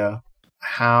idea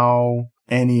how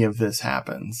any of this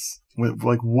happens.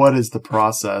 Like, what is the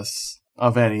process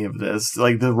of any of this.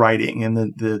 Like the writing and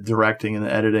the directing and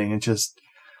the editing,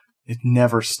 it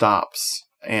never stops.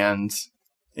 And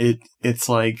it's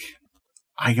like,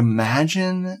 I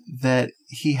imagine that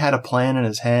he had a plan in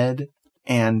his head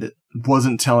and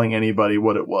wasn't telling anybody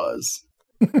what it was.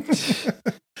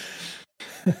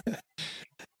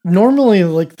 Normally,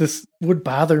 like, this would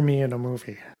bother me in a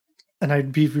movie, and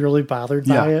I'd be really bothered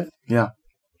by it. Yeah.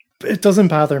 But it doesn't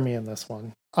bother me in this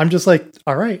one. I'm just like,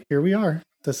 all right, here we are.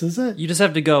 This is it. You just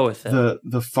have to go with it.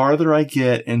 The farther I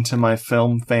get into my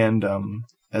film fandom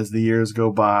as the years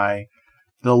go by,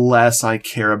 the less I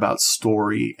care about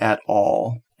story at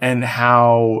all and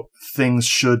how things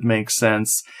should make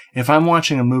sense. If I'm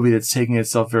watching a movie that's taking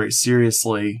itself very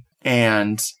seriously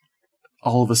and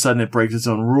all of a sudden it breaks its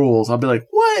own rules, I'll be like,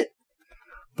 what?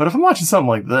 But if I'm watching something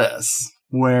like this,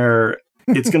 where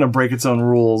it's going to break its own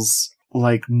rules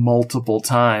like multiple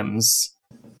times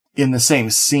in the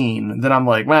same scene, then I'm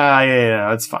like, well,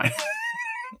 yeah, it's fine.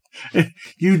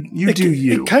 you do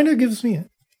you. It kind of gives me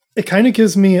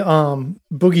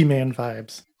Boogeyman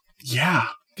vibes. Yeah.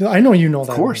 I know you know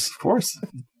that. Of course.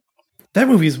 That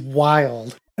movie's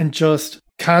wild and just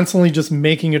constantly just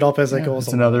making it up as it goes.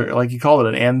 It's another, like you called it,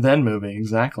 an and then movie.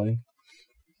 Exactly.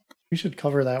 We should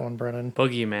cover that one, Brennan.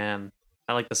 Boogeyman.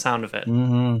 I like the sound of it.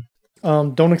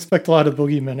 Mm-hmm. Don't expect a lot of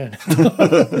boogeymen in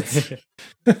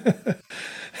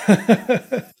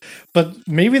it. But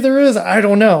maybe there is. I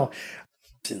don't know.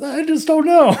 I just don't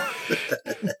know.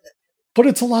 But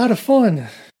it's a lot of fun.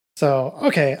 So,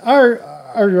 okay,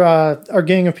 our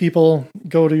gang of people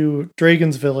go to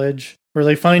Dragon's Village, where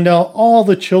they find out all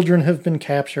the children have been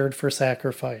captured for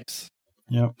sacrifice.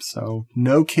 Yep. So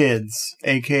no kids,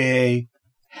 aka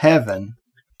heaven.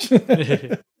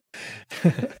 And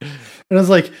it's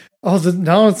like,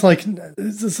 now it's like,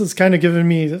 this is kind of giving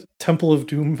me Temple of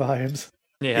Doom vibes.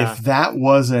 Yeah. If that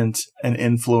wasn't an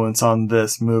influence on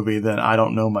this movie, then I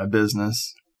don't know my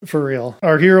business. For real.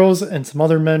 Our heroes and some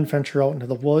other men venture out into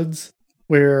the woods,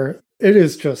 where it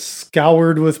is just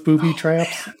scoured with booby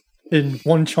traps in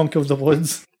one chunk of the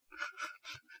woods.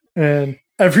 And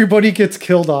everybody gets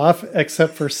killed off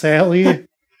except for Sally,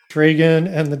 Dragon,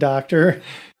 and the doctor.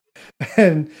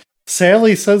 And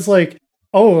Sally says, like,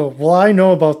 oh, well, I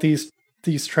know about these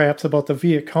traps about the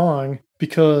Viet Cong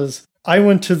because I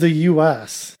went to the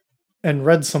U.S. and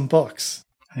read some books.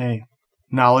 Hey,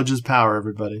 knowledge is power,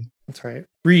 everybody. That's right.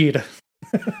 Read.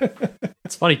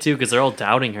 It's funny, too, because they're all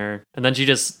doubting her. And then she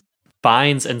just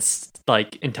finds and,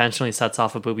 like, intentionally sets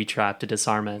off a booby trap to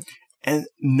disarm it. And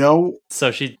no...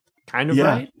 So she kind of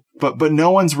right? But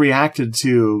no one's reacted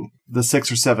to the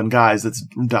 6 or 7 guys that's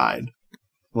died.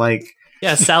 Like...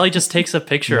 Yeah, Sally just takes a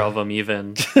picture of them,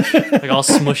 even. Like, all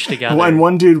smushed together. And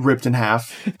one dude ripped in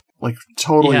half. Like,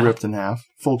 totally ripped in half.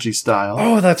 Fulci style.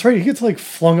 Oh, that's right. He gets, like,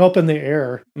 flung up in the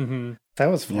air. Mm-hmm.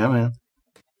 That was fun. Yeah, man.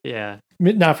 Yeah.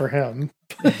 Not for him.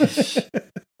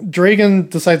 Dragon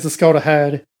decides to scout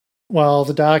ahead while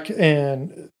the doc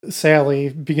and Sally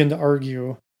begin to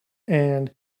argue. And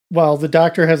while the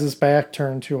doctor has his back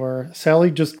turned to her,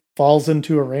 Sally just falls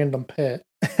into a random pit.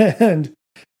 And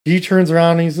he turns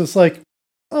around and he's just like,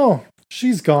 oh,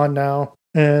 she's gone now.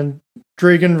 And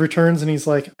Dragon returns and he's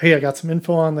like, hey, I got some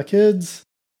info on the kids.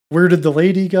 Where did the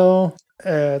lady go?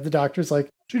 The doctor's like,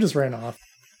 she just ran off.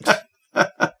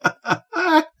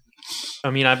 I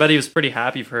mean, I bet he was pretty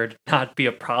happy for her to not be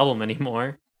a problem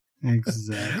anymore.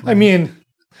 Exactly. I mean,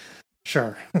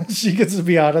 sure. She gets to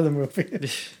be out of the movie.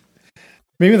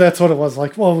 Maybe that's what it was.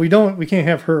 Like, well, we can't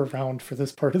have her around for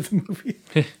this part of the movie.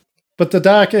 But the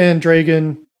doc and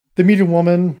Dragon, they meet a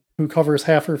woman who covers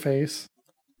half her face.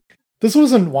 This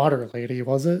wasn't Water Lady,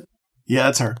 was it? Yeah,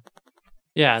 that's her.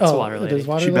 Yeah, it's Water Lady. It is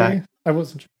Water She Lady? back. I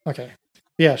wasn't sure. Okay.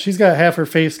 Yeah, she's got half her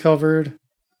face covered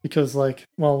because, like,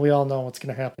 well, we all know what's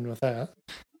going to happen with that.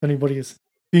 Anybody is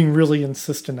being really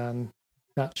insistent on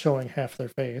not showing half their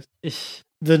face.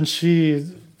 Then she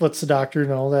lets the doctor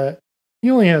know that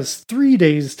he only has 3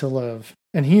 days to live,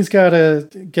 and he's got to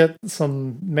get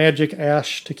some magic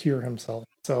ash to cure himself.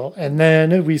 So, and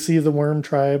then we see the Worm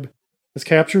Tribe has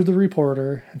captured the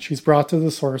reporter, and she's brought to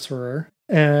the sorcerer,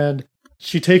 and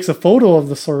she takes a photo of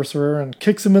the sorcerer and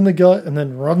kicks him in the gut, and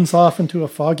then runs off into a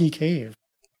foggy cave.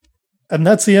 And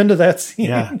that's the end of that scene.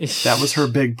 Yeah, that was her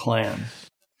big plan.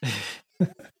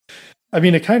 I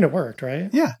mean, it kind of worked, right?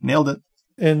 Yeah, nailed it.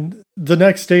 And the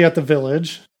next day at the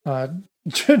village,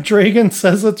 Dragon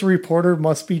says that the reporter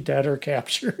must be dead or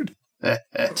captured. And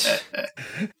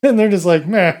they're just like,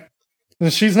 meh.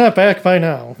 And she's not back by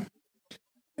now.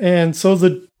 And so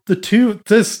the two,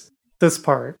 this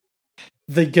part,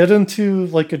 they get into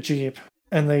like a Jeep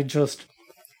and they just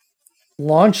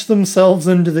launch themselves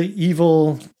into the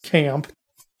evil camp.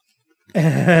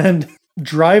 and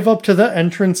drive up to the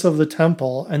entrance of the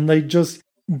temple, and they just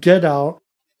get out,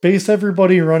 face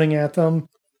everybody running at them,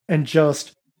 and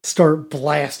just start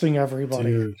blasting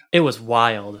everybody. Dude. It was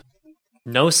wild.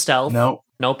 No stealth. No.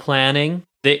 No planning.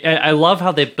 I love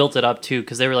how they built it up too,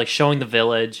 because they were like showing the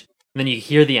village, and then you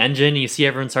hear the engine, and you see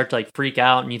everyone start to like freak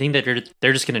out, and you think that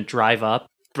they're just gonna drive up,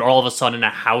 but all of a sudden a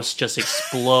house just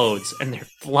explodes, and they're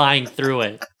flying through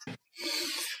it.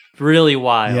 Really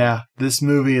wild. Yeah, this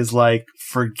movie is like,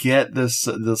 forget this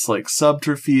like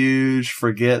subterfuge,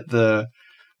 forget the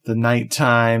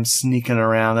nighttime sneaking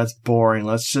around. That's boring.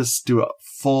 Let's just do a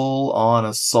full on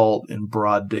assault in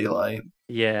broad daylight.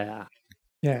 Yeah.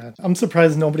 Yeah, I'm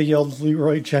surprised nobody yelled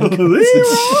Leroy Jenkins.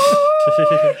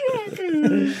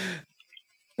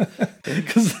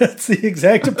 Because that's the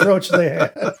exact approach they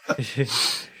had.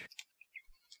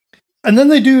 And then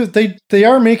they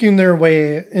are making their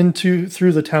way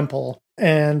through the temple,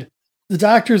 and the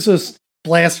doctor's just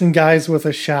blasting guys with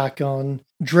a shotgun.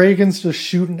 Dragon's just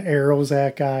shooting arrows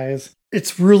at guys.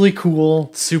 It's really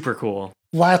cool. Super cool.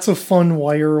 Lots of fun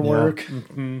wire work.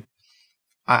 Mm-hmm.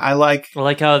 I like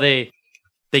how they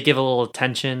give a little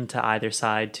attention to either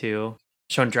side too.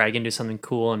 Showing Dragon do something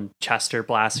cool and Chester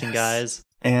blasting guys.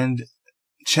 And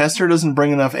Chester doesn't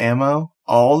bring enough ammo.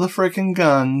 All the freaking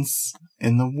guns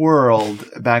in the world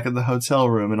back at the hotel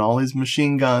room and all these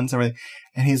machine guns and everything.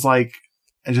 And he's like,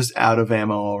 just out of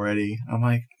ammo already. I'm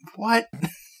like, what?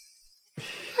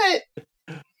 What?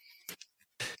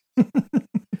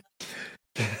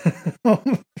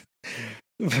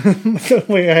 The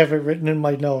way I have it written in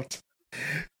my notes.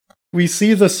 We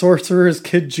see the sorcerer's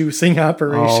kid juicing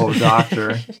operation. Oh,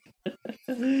 doctor.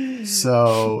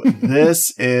 So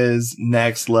this is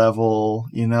next level,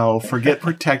 forget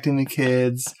protecting the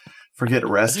kids, forget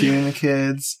rescuing the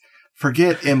kids,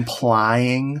 forget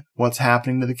implying what's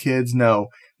happening to the kids. No,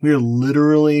 we are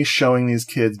literally showing these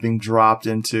kids being dropped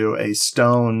into a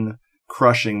stone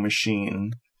crushing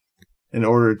machine in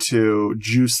order to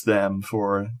juice them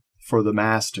for the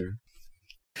master.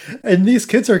 And these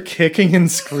kids are kicking and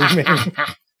screaming.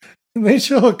 And they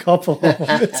show a couple of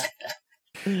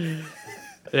them.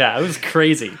 Yeah, it was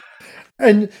crazy.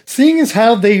 And seeing as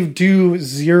how they do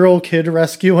zero kid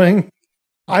rescuing,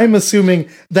 I'm assuming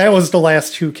that was the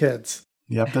last two kids.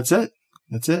 Yep, that's it.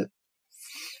 That's it.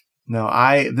 No,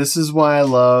 this is why I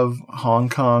love Hong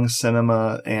Kong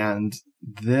cinema, and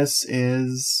this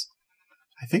is,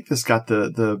 I think this got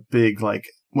the big, like,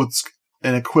 what's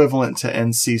an equivalent to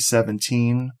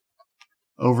NC-17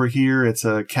 over here. It's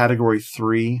a category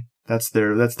 3. That's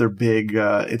their big,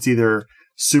 it's either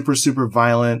super, super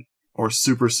violent or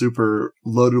super, super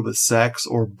loaded with sex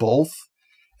or both.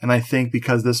 And I think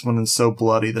because this one is so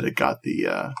bloody that it got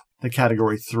the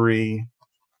category 3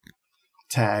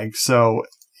 tag. So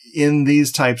in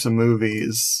these types of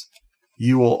movies,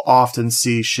 you will often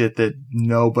see shit that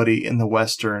nobody in the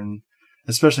Western,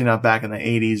 especially not back in the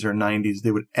 80s or 90s,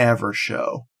 they would ever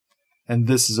show. And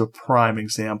this is a prime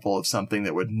example of something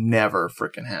that would never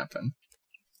frickin' happen.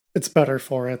 It's better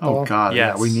for it, though. Oh God,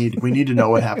 yes. Yeah, we need to know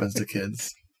what happens to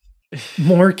kids.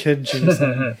 More kid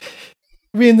juicing.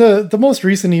 I mean, the most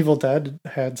recent Evil Dead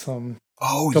had some.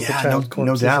 Oh couple yeah, child no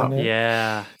corpses doubt. in it.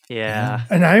 Yeah.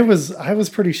 And I was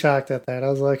pretty shocked at that. I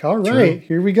was like, all right, True.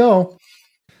 here we go.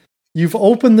 You've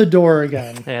opened the door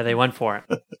again. Yeah, they went for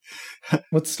it.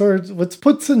 Let's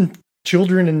put some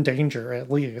children in danger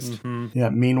at least. Mm-hmm.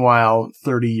 Yeah. Meanwhile,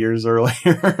 30 years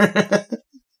earlier,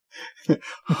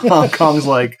 Hong Kong's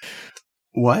like,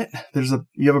 what?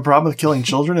 You have a problem with killing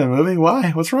children in a movie? Why?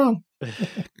 What's wrong?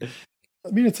 I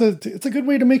mean, it's a good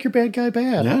way to make your bad guy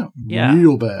bad. Yeah.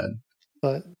 Real bad.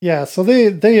 But yeah, so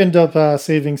they end up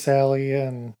saving Sally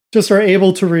and just are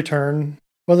able to return.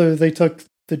 Whether they took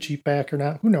the Jeep back or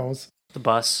not, who knows? The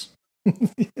bus.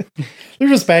 They're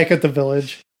just back at the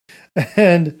village.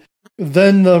 And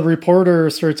then the reporter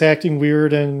starts acting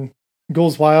weird and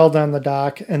goes wild on the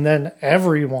dock. And then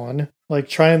everyone, like,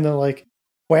 trying to, like,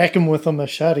 whack him with a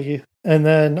machete. And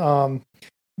then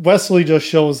Wesley just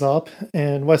shows up.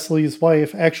 And Wesley's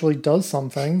wife actually does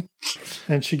something.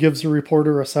 And she gives the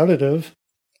reporter a sedative.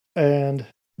 And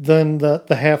then the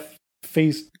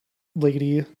half-faced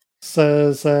lady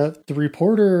says that the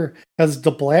reporter has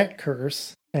the black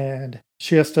curse. And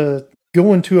she has to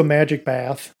go into a magic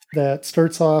bath that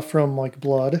starts off from, like,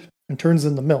 blood and turns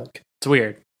into milk. It's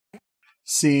weird.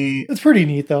 See, It's pretty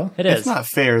neat, though. It is. it's not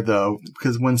fair though,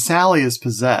 because when Sally is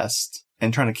possessed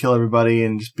and trying to kill everybody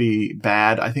and just be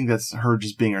bad, I think that's her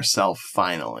just being herself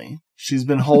finally. She's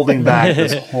been holding back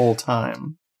this whole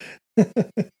time.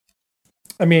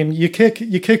 I mean, you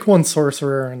kick one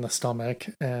sorcerer in the stomach,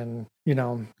 and,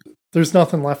 there's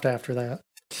nothing left after that.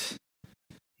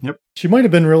 Yep. She might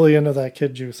have been really into that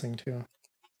kid juicing too.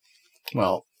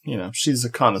 Well, she's a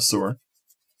connoisseur.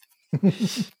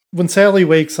 When Sally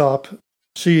wakes up,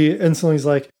 she instantly is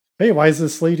like, hey, why is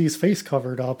this lady's face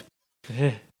covered up?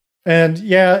 And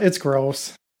yeah, it's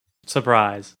gross.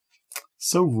 Surprise.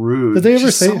 So rude. Did they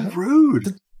ever say so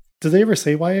rude? Did they ever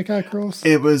say why it got gross?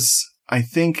 It was, I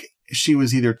think she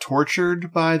was either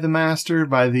tortured by the master,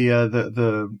 by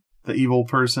the evil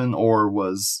person, or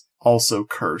was also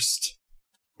cursed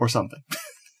or something.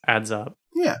 Adds up.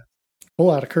 Yeah. A whole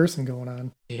lot of cursing going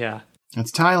on. Yeah.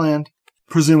 It's Thailand.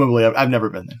 Presumably, I've never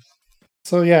been there.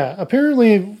 So yeah,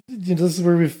 apparently this is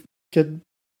where we get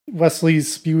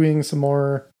Wesley's spewing some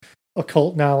more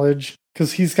occult knowledge,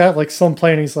 because he's got like some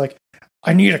plan. He's like,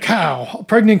 I need a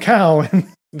pregnant cow, and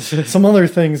some other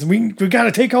things. We got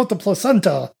to take out the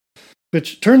placenta,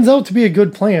 which turns out to be a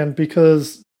good plan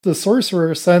because the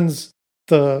sorcerer sends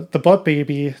the butt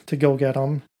baby to go get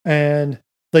him, and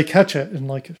they catch it, and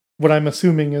like what I'm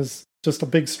assuming is just a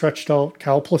big stretched out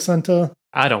cow placenta.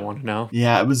 I don't want to know.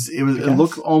 Yeah, it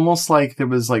looked almost like there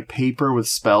was like paper with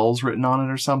spells written on it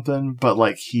or something, but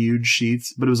like huge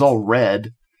sheets, but it was all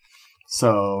red.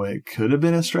 So it could have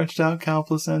been a stretched out cow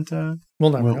placenta. We'll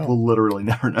never know. We'll literally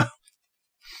never know.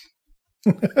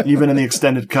 Even in the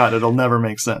extended cut, it'll never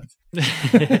make sense.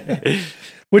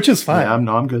 Which is fine.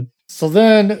 Yeah, I'm good. So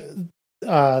then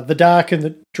the Doc and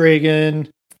the Dragon,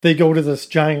 they go to this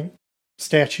giant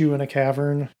statue in a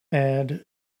cavern, and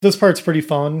this part's pretty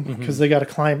fun because they got to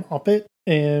climb up it,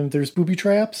 and there's booby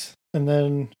traps. And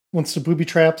then once the booby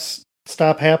traps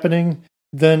stop happening,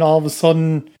 then all of a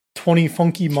sudden 20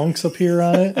 funky monks appear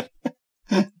on it,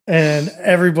 and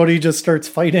everybody just starts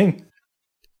fighting.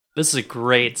 This is a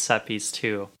great set piece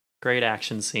too. Great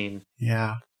action scene.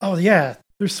 Yeah. Oh yeah,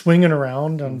 they're swinging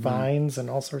around on vines and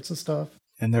all sorts of stuff.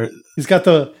 And he's got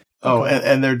the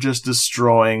and they're just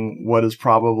destroying what is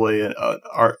probably a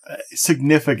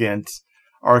significant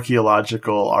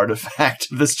archaeological artifact,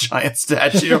 this giant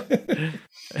statue.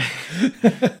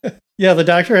 Yeah, the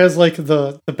Doctor has like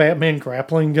the Batman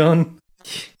grappling gun.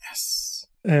 Yes.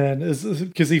 And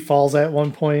because he falls at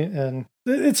one point, and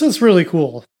it's just really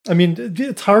cool. I mean,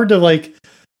 it's hard to like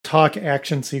talk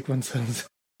action sequences.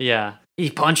 Yeah. He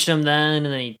punched him then,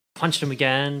 and then he punched him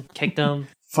again, kicked him.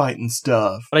 Fighting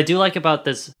stuff. What I do like about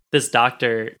this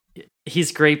Doctor,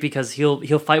 he's great because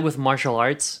he'll fight with martial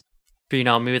arts for,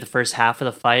 maybe the first half of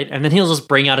the fight, and then he'll just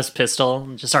bring out his pistol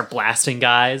and just start blasting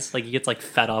guys. Like he gets like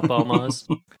fed up almost.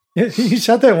 Yeah, he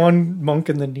shot that one monk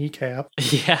in the kneecap.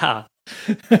 Yeah.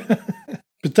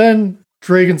 But then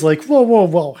Dragon's like,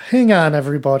 whoa, hang on,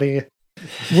 everybody.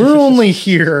 We're only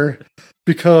here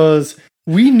because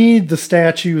we need the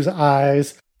statue's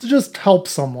eyes to just help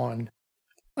someone.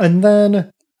 And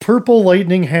then purple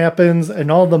lightning happens,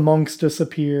 and all the monks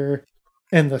disappear,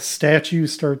 and the statue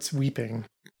starts weeping.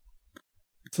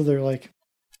 So they're like,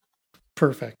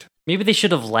 perfect. Maybe they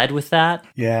should have led with that.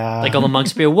 Yeah. Like all the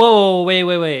monks be, whoa,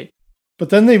 wait. But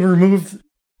then they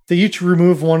each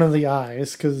remove one of the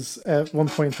eyes, because at one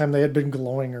point in time they had been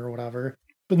glowing or whatever.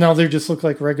 But now they just look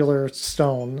like regular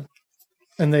stone.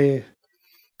 And they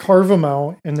carve them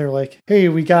out, and they're like, hey,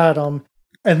 we got them.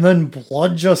 And then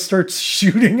blood just starts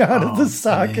shooting out of the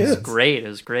sockets. It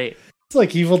was great. It's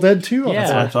like Evil Dead 2. Yeah.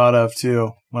 That's what I thought of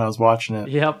too when I was watching it.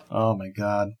 Yep. Oh my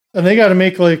god. And they got to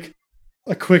make like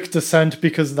a quick descent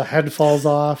because the head falls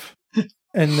off.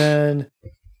 And then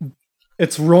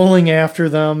it's rolling after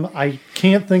them. I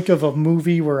can't think of a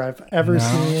movie where I've ever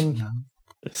seen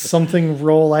something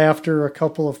roll after a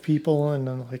couple of people in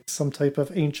like some type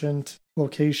of ancient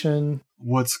location.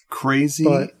 What's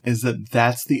crazy is that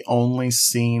that's the only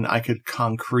scene I could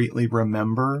concretely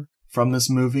remember from this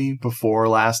movie before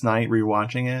last night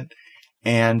rewatching it.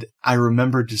 And I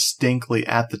remember distinctly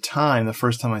at the time, the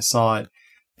first time I saw it,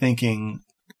 thinking,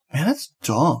 man, that's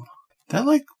dumb. That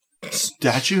like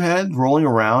statue head rolling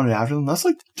around after them, that's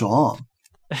like dumb.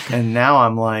 And now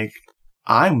I'm like,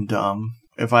 I'm dumb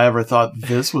if I ever thought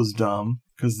this was dumb,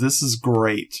 because this is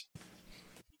great.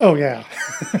 Oh, yeah.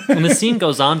 And the scene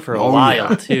goes on for a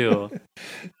while, too.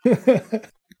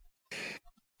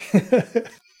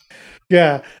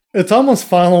 Yeah, it's almost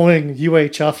following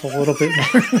UHF a little bit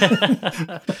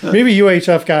more. Maybe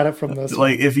UHF got it from this.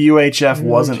 Like, if UHF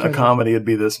wasn't a comedy, it'd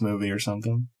be this movie or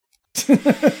something.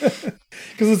 Because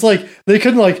it's like, they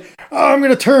couldn't like, oh, I'm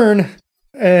going to turn,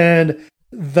 and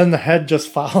then the head just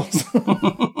falls.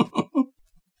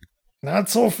 Not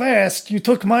so fast, you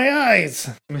took my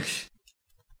eyes.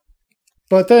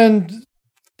 But then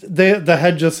the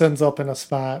head just ends up in a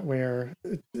spot where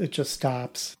it just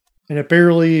stops. And it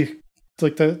barely,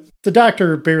 like the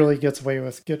Doctor barely gets away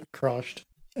with getting crushed.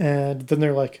 And then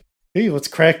they're like, hey, let's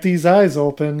crack these eyes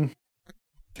open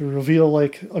to reveal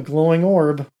like a glowing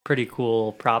orb. Pretty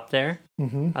cool prop there.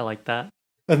 Hmm. I like that.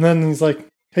 And then he's like,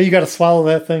 hey, you got to swallow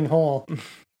that thing whole.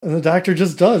 And the doctor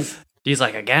just does. He's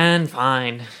like, again,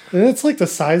 fine. And it's like the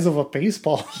size of a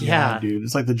baseball. Yeah. dude.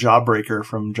 It's like the Jawbreaker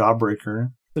from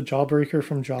Jawbreaker. The Jawbreaker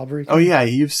from Jawbreaker. Oh yeah, have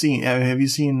you seen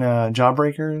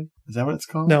Jawbreaker? Is that what it's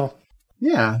called? No.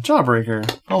 Yeah,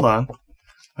 Jawbreaker. Hold on.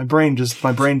 My brain just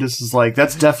is like,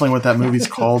 that's definitely what that movie's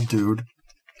called, dude.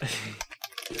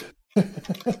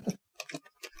 The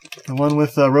one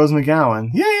with Rose McGowan.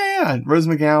 Yeah. Rose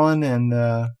McGowan and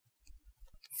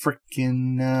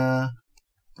frickin'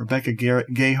 Rebecca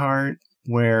Gayheart,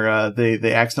 where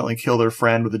they accidentally kill their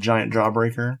friend with a giant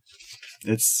Jawbreaker.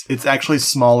 It's actually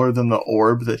smaller than the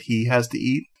orb that he has to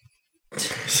eat.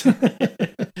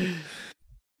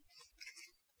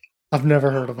 I've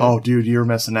never heard of it. Oh, dude, you're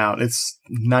missing out. It's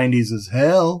 90s as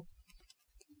hell.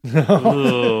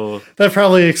 Ooh. That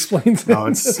probably explains it. No,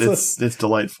 it's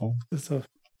delightful. It's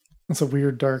a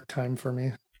weird dark time for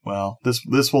me. Well,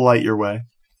 this will light your way.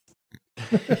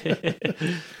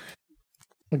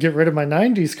 I'll get rid of my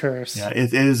 90s curse. Yeah,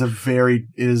 it is a very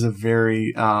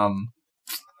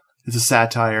it's a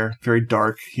satire, very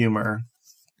dark humor.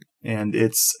 And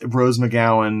it's Rose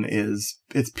McGowan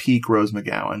it's peak Rose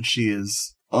McGowan. She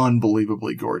is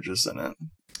unbelievably gorgeous in it.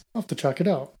 I'll have to check it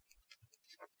out.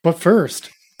 But first,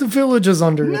 the village is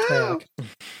under attack.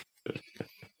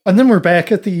 And then we're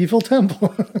back at the evil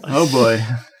temple. Oh boy.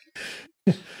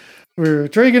 Where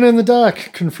Dragon and the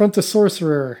Doc confront the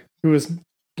sorcerer, who has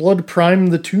blood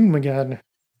primed the tomb again.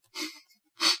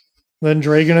 Then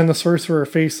Dragon and the sorcerer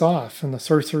face off, and the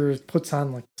sorcerer puts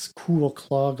on like this cool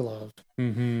claw glove.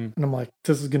 Mm-hmm. And I'm like,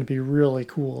 this is going to be really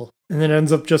cool. And then it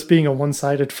ends up just being a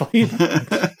one-sided fight.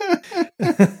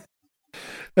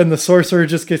 And the sorcerer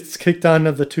just gets kicked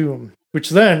onto the tomb, which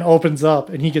then opens up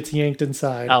and he gets yanked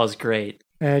inside. That was great.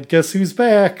 And guess who's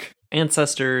back?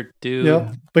 Ancestor dude.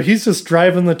 Yep. But he's just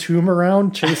driving the tomb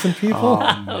around, chasing people. Oh,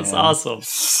 That was awesome.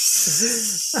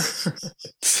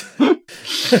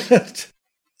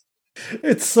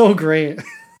 It's so great.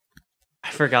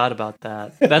 I forgot about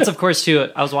that. That's of course too.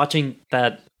 I was watching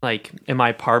that like in my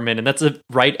apartment, and that's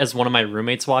right as one of my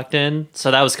roommates walked in.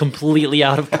 So that was completely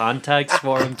out of context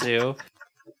for him too.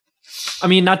 I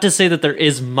mean, not to say that there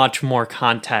is much more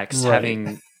context Right.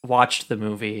 having watched the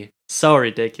movie. So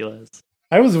ridiculous.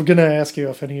 I was going to ask you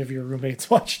if any of your roommates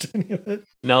watched any of it.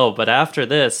 No, but after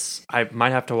this, I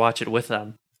might have to watch it with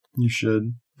them. You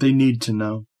should. They need to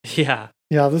know. Yeah.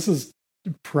 Yeah, this is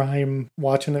prime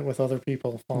watching it with other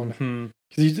people fun. Hmm.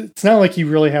 'Cause it's not like you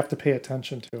really have to pay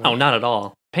attention to it. Oh, not at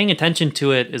all. Paying attention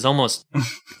to it is almost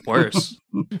worse.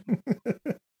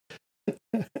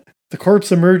 The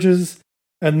corpse emerges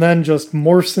and then just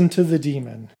morphs into the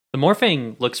demon. The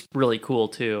morphing looks really cool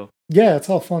too. Yeah, it's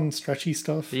all fun, stretchy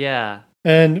stuff. Yeah.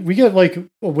 And we get like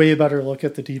a way better look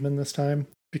at the demon this time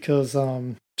because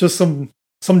just some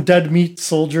dead meat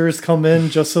soldiers come in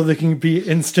just so they can be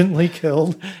instantly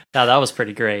killed. Yeah, that was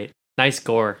pretty great. Nice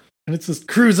gore. And it's just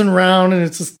cruising around and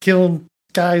it's just killing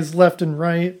guys left and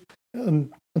right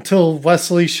until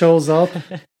Wesley shows up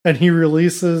and he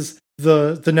releases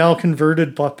the now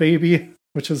converted butt baby,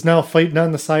 which is now fighting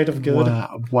on the side of good.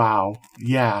 Wow.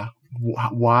 Yeah.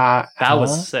 Why? That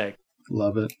was sick.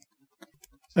 Love it.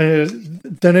 And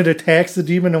then it attacks the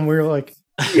demon and we're like,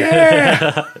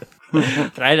 yeah!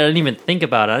 But I didn't even think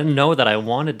about it. I didn't know that I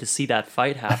wanted to see that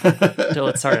fight happen until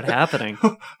it started happening.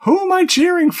 Who am I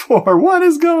cheering for? What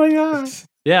is going on?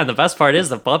 Yeah, and the best part is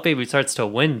the butt baby starts to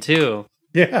win too.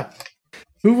 Yeah.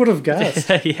 Who would have guessed?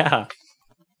 Yeah.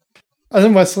 And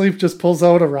then Wesley just pulls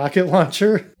out a rocket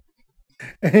launcher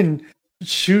and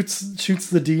shoots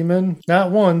the demon,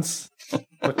 not once,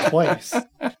 but twice.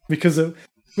 Because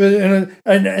and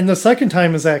the second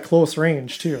time is at close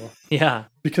range too. Yeah.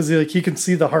 Because he can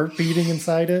see the heart beating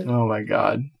inside it. Oh my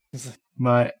god.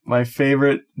 My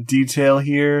favorite detail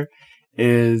here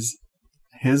is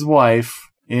his wife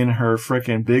in her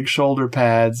frickin' big shoulder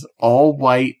pads, all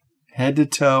white, head to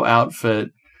toe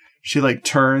outfit. She like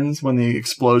turns when the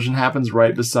explosion happens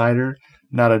right beside her.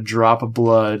 Not a drop of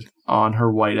blood on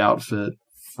her white outfit.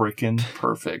 Frickin'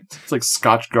 perfect. It's like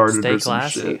Scotch guarded Stay or some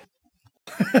classy. shit.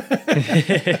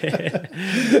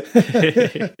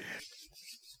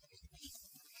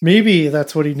 Maybe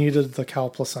that's what he needed the cow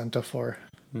placenta for.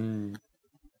 Hmm.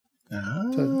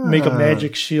 To make a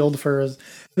magic shield for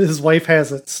his wife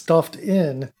has it stuffed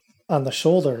in on the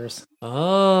shoulders.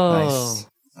 Oh.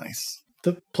 Nice.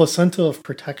 The placenta of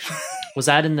protection. Was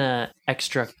that in the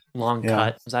extra long Yeah.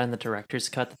 cut? Was that in the director's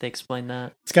cut that they explained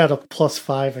that? It's got a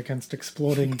 +5 against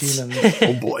exploding demons.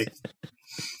 Oh boy.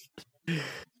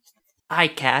 I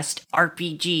cast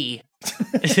RPG.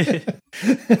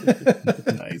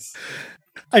 Nice.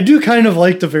 I do kind of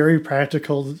like the very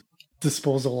practical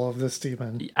disposal of this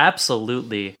demon.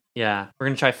 Absolutely. Yeah. We're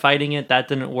going to try fighting it. That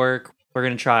didn't work. We're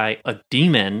going to try a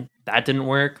demon. That didn't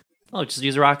work. Oh, just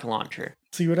use a rocket launcher.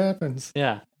 See what happens.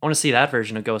 Yeah. I want to see that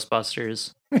version of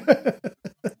Ghostbusters.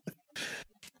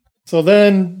 So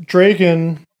then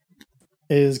Dragon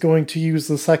is going to use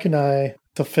the second eye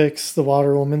to fix the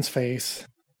water woman's face.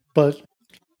 But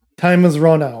time has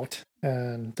run out.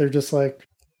 And they're just like,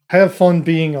 have fun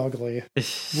being ugly.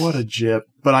 What a jip.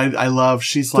 But I love,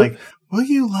 she's like, will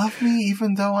you love me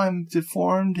even though I'm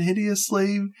deformed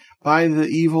hideously by the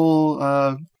evil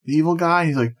guy?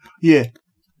 He's like, yeah.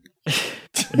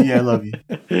 Yeah, I love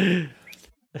you.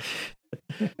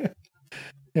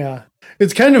 Yeah.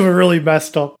 It's kind of a really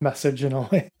messed up message in a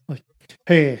way. Like,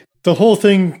 hey, the whole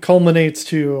thing culminates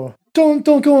to don't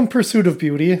go in pursuit of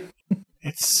beauty.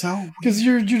 It's so Because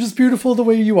you're just beautiful the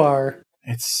way you are.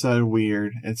 It's so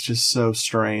weird. It's just so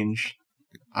strange.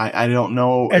 I don't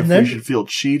know And if then- we should feel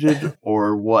cheated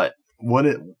or what. What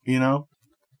it, you know?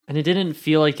 And it didn't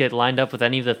feel like it lined up with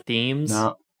any of the themes.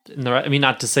 No. I mean,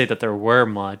 not to say that there were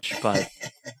much, but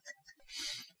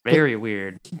very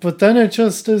weird. But then it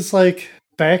just is like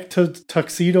back to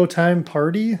tuxedo time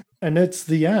party, and it's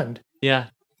the end. Yeah.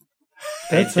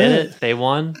 That's They did it. it. They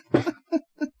won.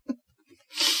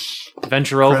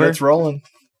 Adventure over. Credits rolling.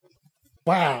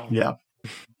 Wow. Yeah.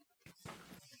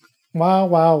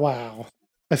 Wow.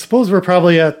 I suppose we're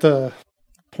probably at the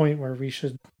point where we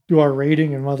should do our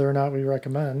rating and whether or not we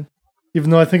recommend. Even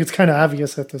though I think it's kind of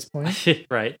obvious at this point.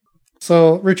 Right.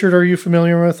 So, Richard, are you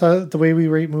familiar with the way we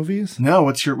rate movies? No,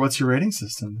 what's your rating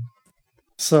system?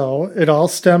 So, it all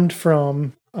stemmed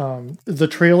from the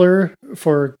trailer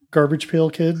for Garbage Pail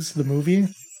Kids, the movie.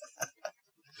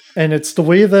 And it's the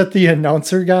way that the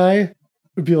announcer guy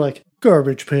would be like,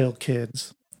 Garbage Pail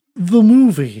Kids, the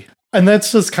movie. And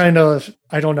that's just kind of,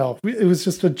 I don't know. It was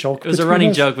just a joke. It was a between running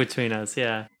us. joke between us.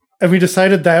 Yeah. And we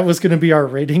decided that was going to be our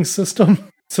rating system.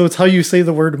 So it's how you say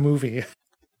the word movie.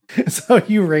 It's how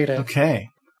you rate it. Okay.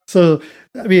 So,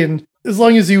 I mean, as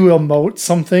long as you emote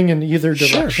something in either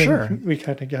Sure, direction, sure. we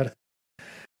kind of get it.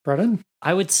 Brennan?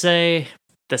 I would say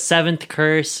The Seventh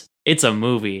Curse. It's a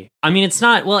movie. I mean, it's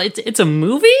not. Well, it's a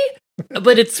movie,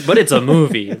 but it's a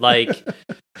movie. Like,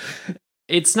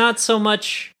 it's not so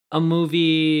much a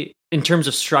movie in terms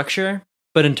of structure,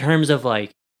 but in terms of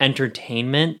like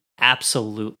entertainment.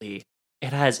 Absolutely,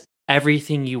 it has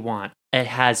everything you want. It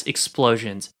has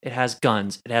explosions. It has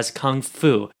guns. It has kung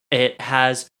fu. It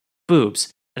has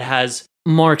boobs. It has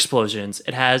more explosions.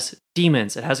 It has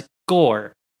demons. It has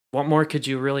gore. What more could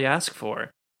you really ask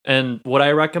for? And would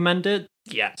I recommend it?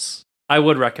 Yes. I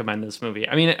would recommend this movie.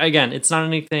 I mean, again, it's not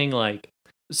anything like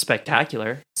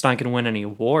spectacular. It's not going to win any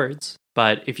awards.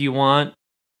 But if you want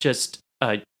just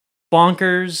a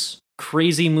bonkers,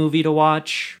 crazy movie to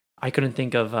watch, I couldn't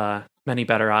think of many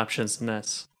better options than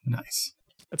this. Nice.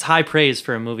 It's high praise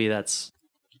for a movie that's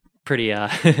pretty,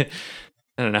 I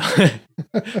don't know,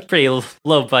 pretty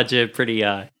low budget, pretty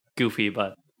goofy,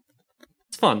 but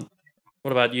it's fun.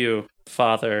 What about you,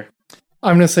 Father?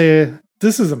 I'm going to say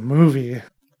this is a movie.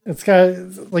 It's got,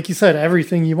 like you said,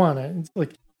 everything you want. It's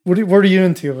like, what are you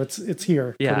into? It's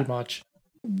here, Yeah. pretty much.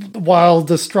 While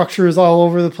the structure is all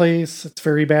over the place, it's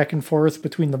very back and forth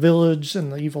between the village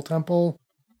and the evil temple,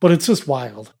 but it's just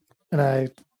wild. And I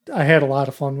had a lot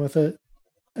of fun with it.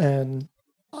 And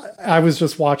I was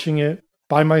just watching it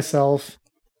by myself,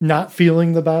 not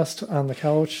feeling the best on the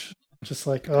couch, just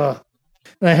like, ugh.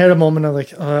 And I had a moment of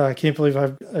like, I can't believe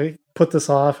I put this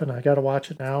off and I got to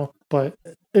watch it now. But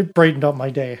it brightened up my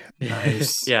day.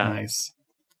 Nice. Yeah. Nice.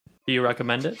 Do you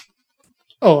recommend it?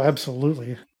 Oh,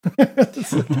 absolutely.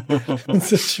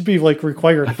 This should be like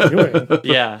required viewing.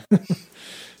 Yeah.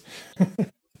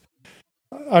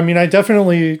 I mean, I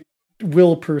definitely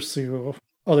will pursue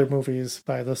other movies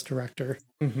by this director.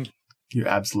 You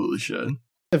absolutely should.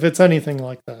 If it's anything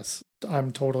like this,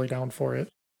 I'm totally down for it.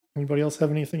 Anybody else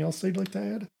have anything else they'd like to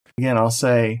add? Again, I'll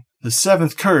say The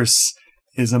Seventh Curse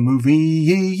is a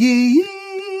movie.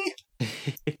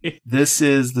 This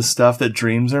is the stuff that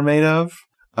dreams are made of.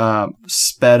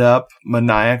 Sped up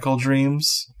maniacal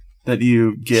dreams that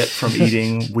you get from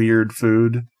eating weird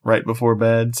food right before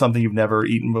bed. Something you've never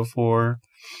eaten before.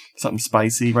 Something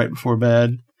spicy right before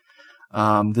bed.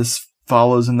 This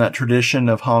follows in that tradition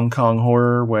of Hong Kong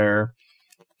horror where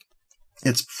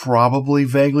it's probably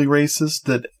vaguely racist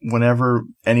that whenever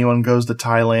anyone goes to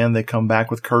Thailand, they come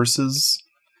back with curses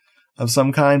of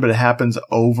some kind, but it happens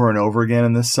over and over again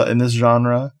in this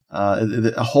genre.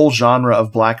 A whole genre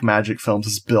of black magic films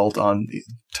is built on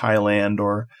Thailand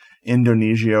or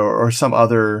Indonesia or some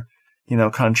other,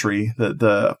 country that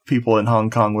the people in Hong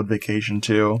Kong would vacation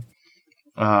to.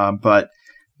 But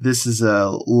this is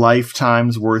a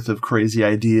lifetime's worth of crazy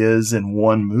ideas in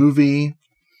one movie.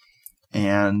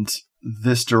 And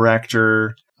this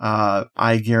director,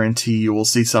 I guarantee you will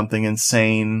see something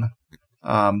insane.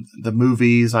 The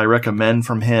movies I recommend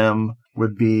from him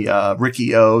would be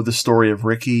Riki-Oh, The Story of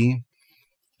Ricky.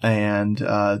 And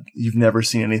you've never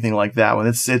seen anything like that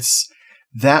one.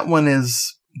 That one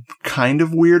is kind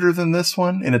of weirder than this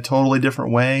one in a totally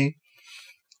different way.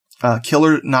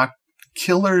 Killer's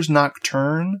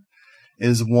Nocturne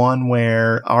is one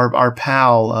where our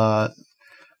pal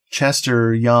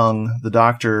Chester Young, the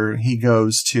doctor, he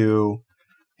has to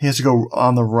go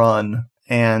on the run,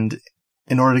 and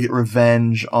in order to get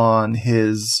revenge on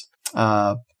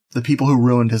the people who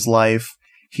ruined his life,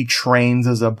 he trains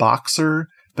as a boxer,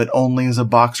 but only as a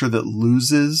boxer that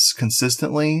loses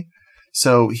consistently.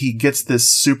 So he gets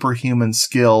this superhuman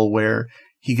skill where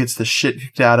he gets the shit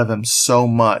kicked out of him so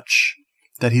much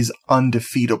that he's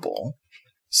undefeatable.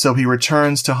 So he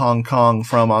returns to Hong Kong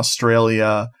from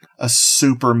Australia, a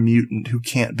super mutant who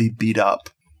can't be beat up.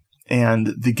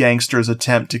 And the gangsters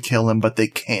attempt to kill him, but they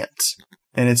can't.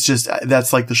 And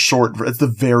that's like it's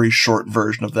the very short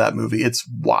version of that movie. It's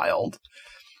wild.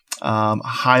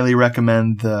 Highly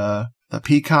recommend the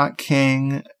Peacock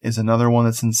King is another one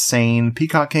that's insane.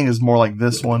 Peacock King is more like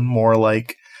this one, more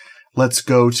like, let's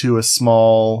go to a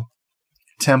small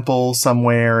temple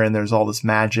somewhere and there's all this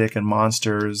magic and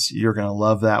monsters. You're going to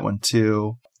love that one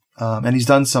too. And he's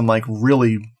done some like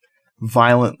really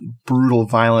brutal,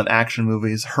 violent action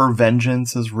movies. Her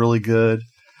Vengeance is really good.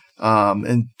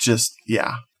 And just,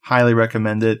 yeah, highly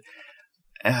recommend it.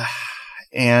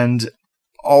 And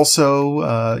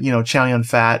also, Chow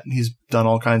Yun-Fat, he's done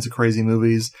all kinds of crazy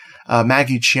movies.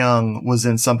 Maggie Cheung was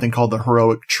in something called The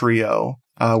Heroic Trio,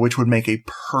 which would make a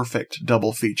perfect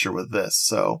double feature with this.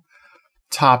 So,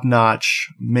 top notch.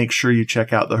 Make sure you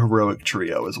check out The Heroic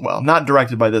Trio as well. Not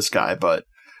directed by this guy, but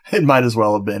it might as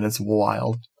well have been. It's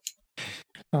wild.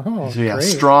 Oh, so yeah, great.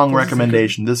 strong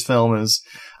recommendation. This film is,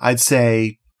 I'd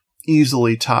say,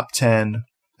 easily top 10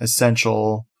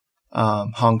 essential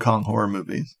Hong Kong horror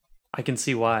movies. I can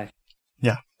see why.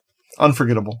 Yeah.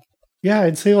 Unforgettable. Yeah,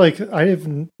 I'd say like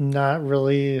I'm not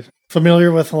really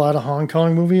familiar with a lot of Hong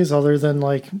Kong movies other than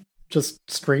like just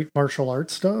straight martial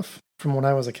arts stuff from when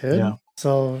I was a kid. Yeah.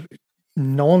 So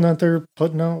knowing that they're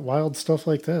putting out wild stuff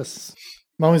like this,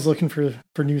 I'm always looking for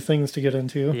new things to get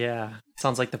into. Yeah.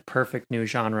 Sounds like the perfect new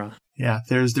genre. Yeah,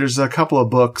 there's a couple of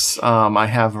books I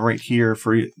have right here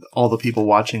for all the people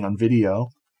watching on video.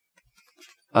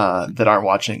 That aren't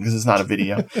watching because it's not a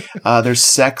video. There's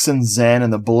Sex and Zen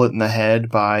and the Bullet in the Head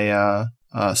by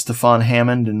Stefan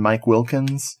Hammond and Mike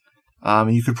Wilkins.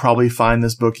 You could probably find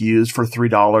this book used for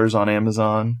 $3 on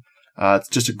Amazon. It's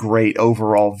just a great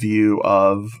overall view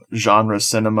of genre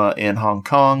cinema in Hong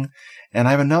Kong. And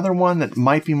I have another one that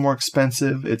might be more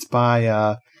expensive. It's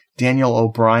by Daniel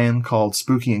O'Brien called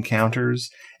Spooky Encounters.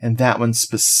 And that one's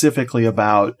specifically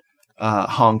about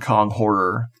Hong Kong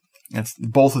horror.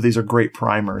 Both of these are great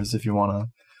primers if you want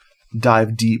to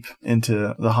dive deep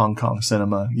into the Hong Kong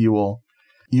cinema. You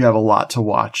have a lot to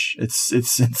watch.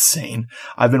 It's insane.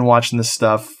 I've been watching this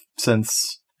stuff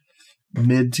since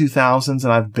mid 2000s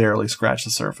and I've barely scratched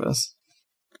the surface.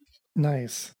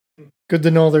 Nice. Good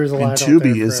to know there's a lot. And out there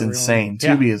Tubi for is everyone. insane.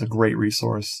 Yeah. Tubi is a great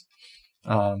resource.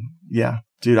 Yeah,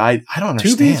 dude, I don't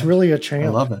understand. Tubi's really a champ. I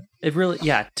love it. It really,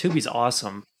 yeah, Tubi's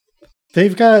awesome.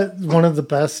 They've got one of the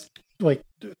best, like,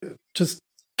 just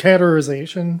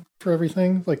categorization for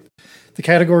everything. Like, the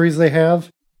categories they have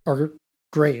are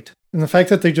great. And the fact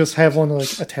that they just have one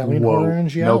like Italian horror and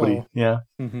giallo. Nobody. Yeah.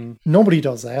 Mm-hmm. Nobody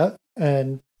does that.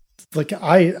 And like,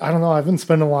 I don't know, I've been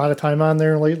spending a lot of time on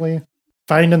there lately,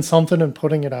 finding something and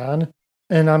putting it on.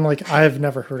 And I'm like, I've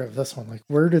never heard of this one. Like,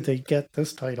 where did they get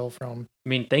this title from? I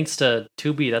mean, thanks to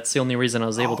Tubi, that's the only reason I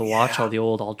was able to watch all the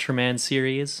old Ultraman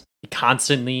series. They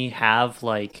constantly have,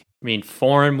 like, I mean,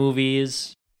 foreign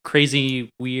movies, crazy,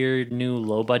 weird, new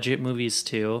low-budget movies,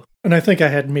 too. And I think I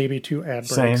had maybe 2 ad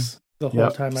breaks the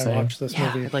whole time I same. watched this Yeah,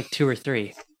 I movie. had like 2 or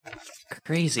 3.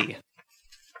 Crazy.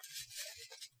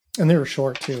 And they were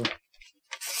short, too.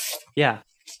 Yeah,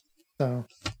 So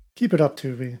keep it up,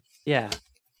 Tubi. yeah.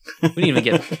 We didn't even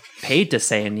get paid to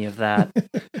say any of that.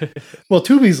 Of Well,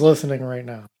 Tubi's listening right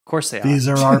now. course they are. These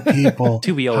are our people.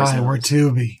 Tubi always Hi, knows. we're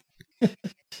Tubi.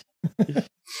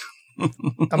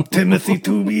 I'm Timothy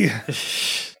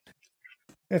Tubi.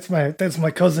 That's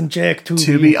my cousin Jack Tubi.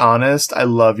 To be honest, I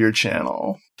love your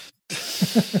channel.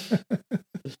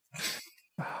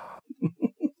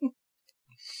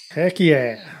 Heck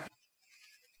yeah.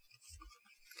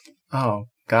 Oh,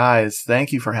 guys,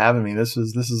 thank you for having me. This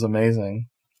is amazing.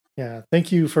 Yeah,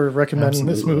 thank you for recommending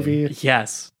this Absolutely. movie.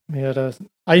 Yes.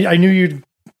 I knew you'd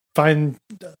find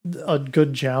a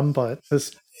good gem, but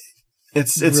this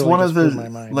It's really one just of blew my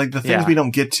mind. the things Yeah. we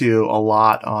don't get to a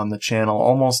lot on the channel,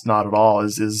 almost not at all,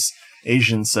 is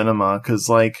Asian cinema, because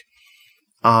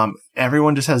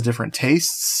everyone just has different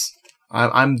tastes.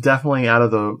 I'm definitely, out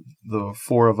of the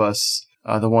four of us,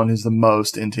 the one who's the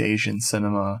most into Asian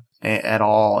cinema at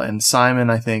all. And Simon,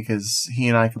 I think, he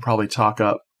and I could probably talk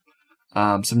up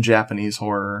some Japanese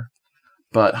horror,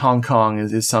 but Hong Kong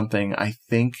is something I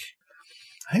think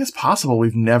it's possible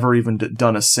we've never even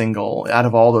done a single, out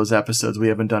of all those episodes, we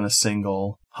haven't done a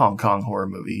single Hong Kong horror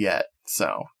movie yet.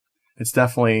 So it's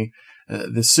definitely,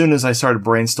 as soon as I started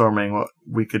brainstorming what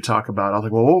we could talk about, I was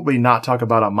like, well, what would we not talk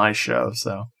about on my show?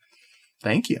 So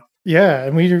thank you. Yeah,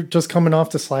 and we were just coming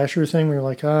off the slasher thing. We were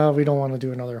like, we don't want to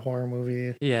do another horror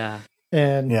movie. Yeah.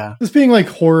 And Yeah. this being like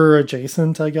horror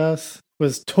adjacent, I guess,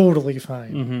 was totally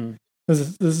fine. Mm-hmm.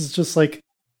 This is just like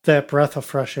that breath of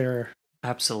fresh air.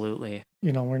 Absolutely.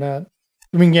 You know, we're not.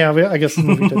 I mean, yeah, I guess the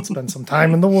movie did spend some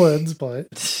time in the woods, but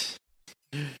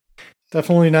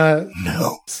definitely not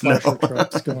slasher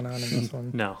tropes going on in this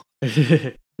one. No.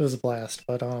 It was a blast.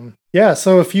 But yeah.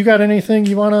 So if you got anything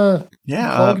you want to,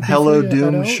 Yeah,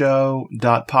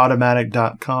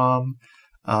 hellodoomshow.podomatic.com,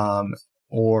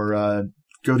 or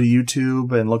go to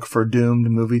YouTube and look for Doomed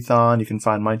Moviethon. You can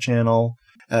find my channel,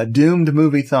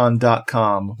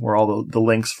 doomedmoviethon.com, where all the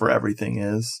links for everything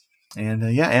is. And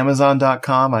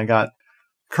Amazon.com. I got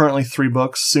currently 3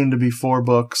 books, soon to be 4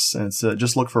 books. And it's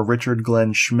just look for Richard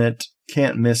Glenn Schmidt.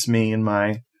 Can't miss me in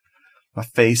my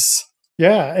face.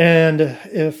 yeah. And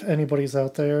if anybody's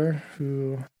out there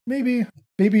who maybe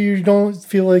you don't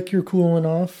feel like you're cool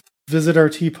enough, visit our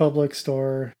TeePublic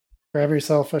store, grab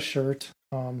yourself a shirt.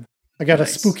 I got a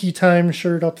Spooky Time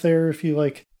shirt up there if you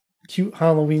like cute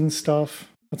Halloween stuff.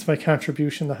 That's my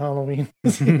contribution to Halloween.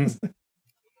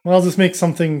 Well, I'll just make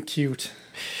something cute.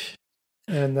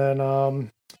 And then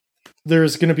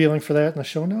there's going to be a link for that in the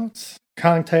show notes.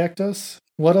 Contact us.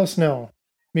 Let us know.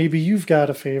 Maybe you've got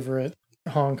a favorite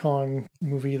Hong Kong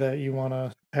movie that you want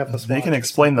to have us watch. They can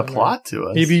explain the plot to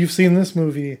us. Maybe you've seen this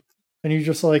movie and you're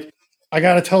just like, I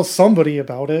got to tell somebody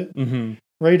about it. Mm-hmm.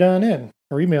 Right on in.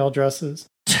 Our email addresses.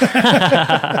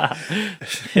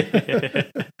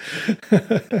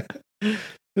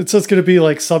 It's just going to be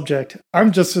like subject.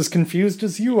 I'm just as confused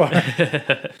as you are.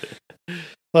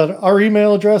 But our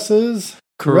email address is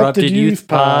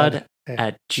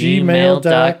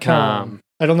corruptedyouthpod@gmail.com.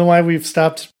 I don't know why we've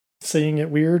stopped saying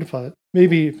it weird, but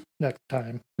maybe next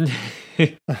time.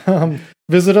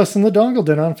 Visit us in the Dongle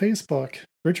Den on Facebook.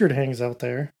 Richard hangs out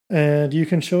there, and you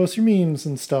can show us your memes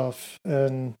and stuff.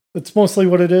 And it's mostly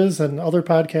what it is, and other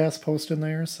podcasts post in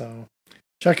there. So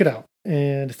check it out.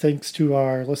 And thanks to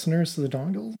our listeners to the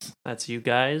Dongles. That's you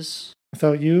guys.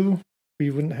 Without you,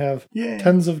 we wouldn't have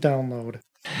tens of download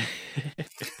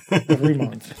every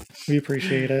month. We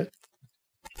appreciate it.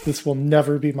 This will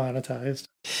never be monetized.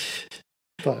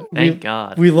 But Thank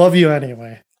God. We love you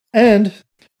anyway. And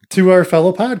to our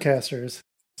fellow podcasters,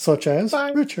 such as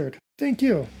Richard, thank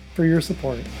you for your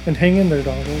support. And hang in there,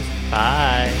 Dongles.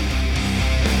 Bye.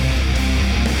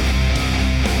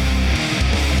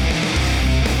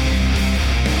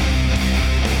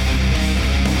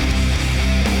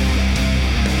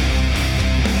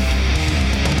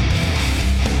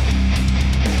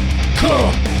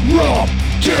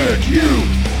 Corrupted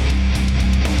youth!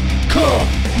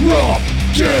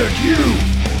 Corrupted youth!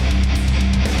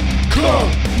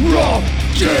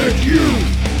 Corrupted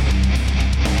youth!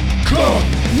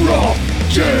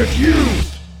 Corrupted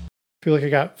youth! I feel like I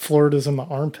got Floridas in my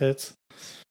armpits.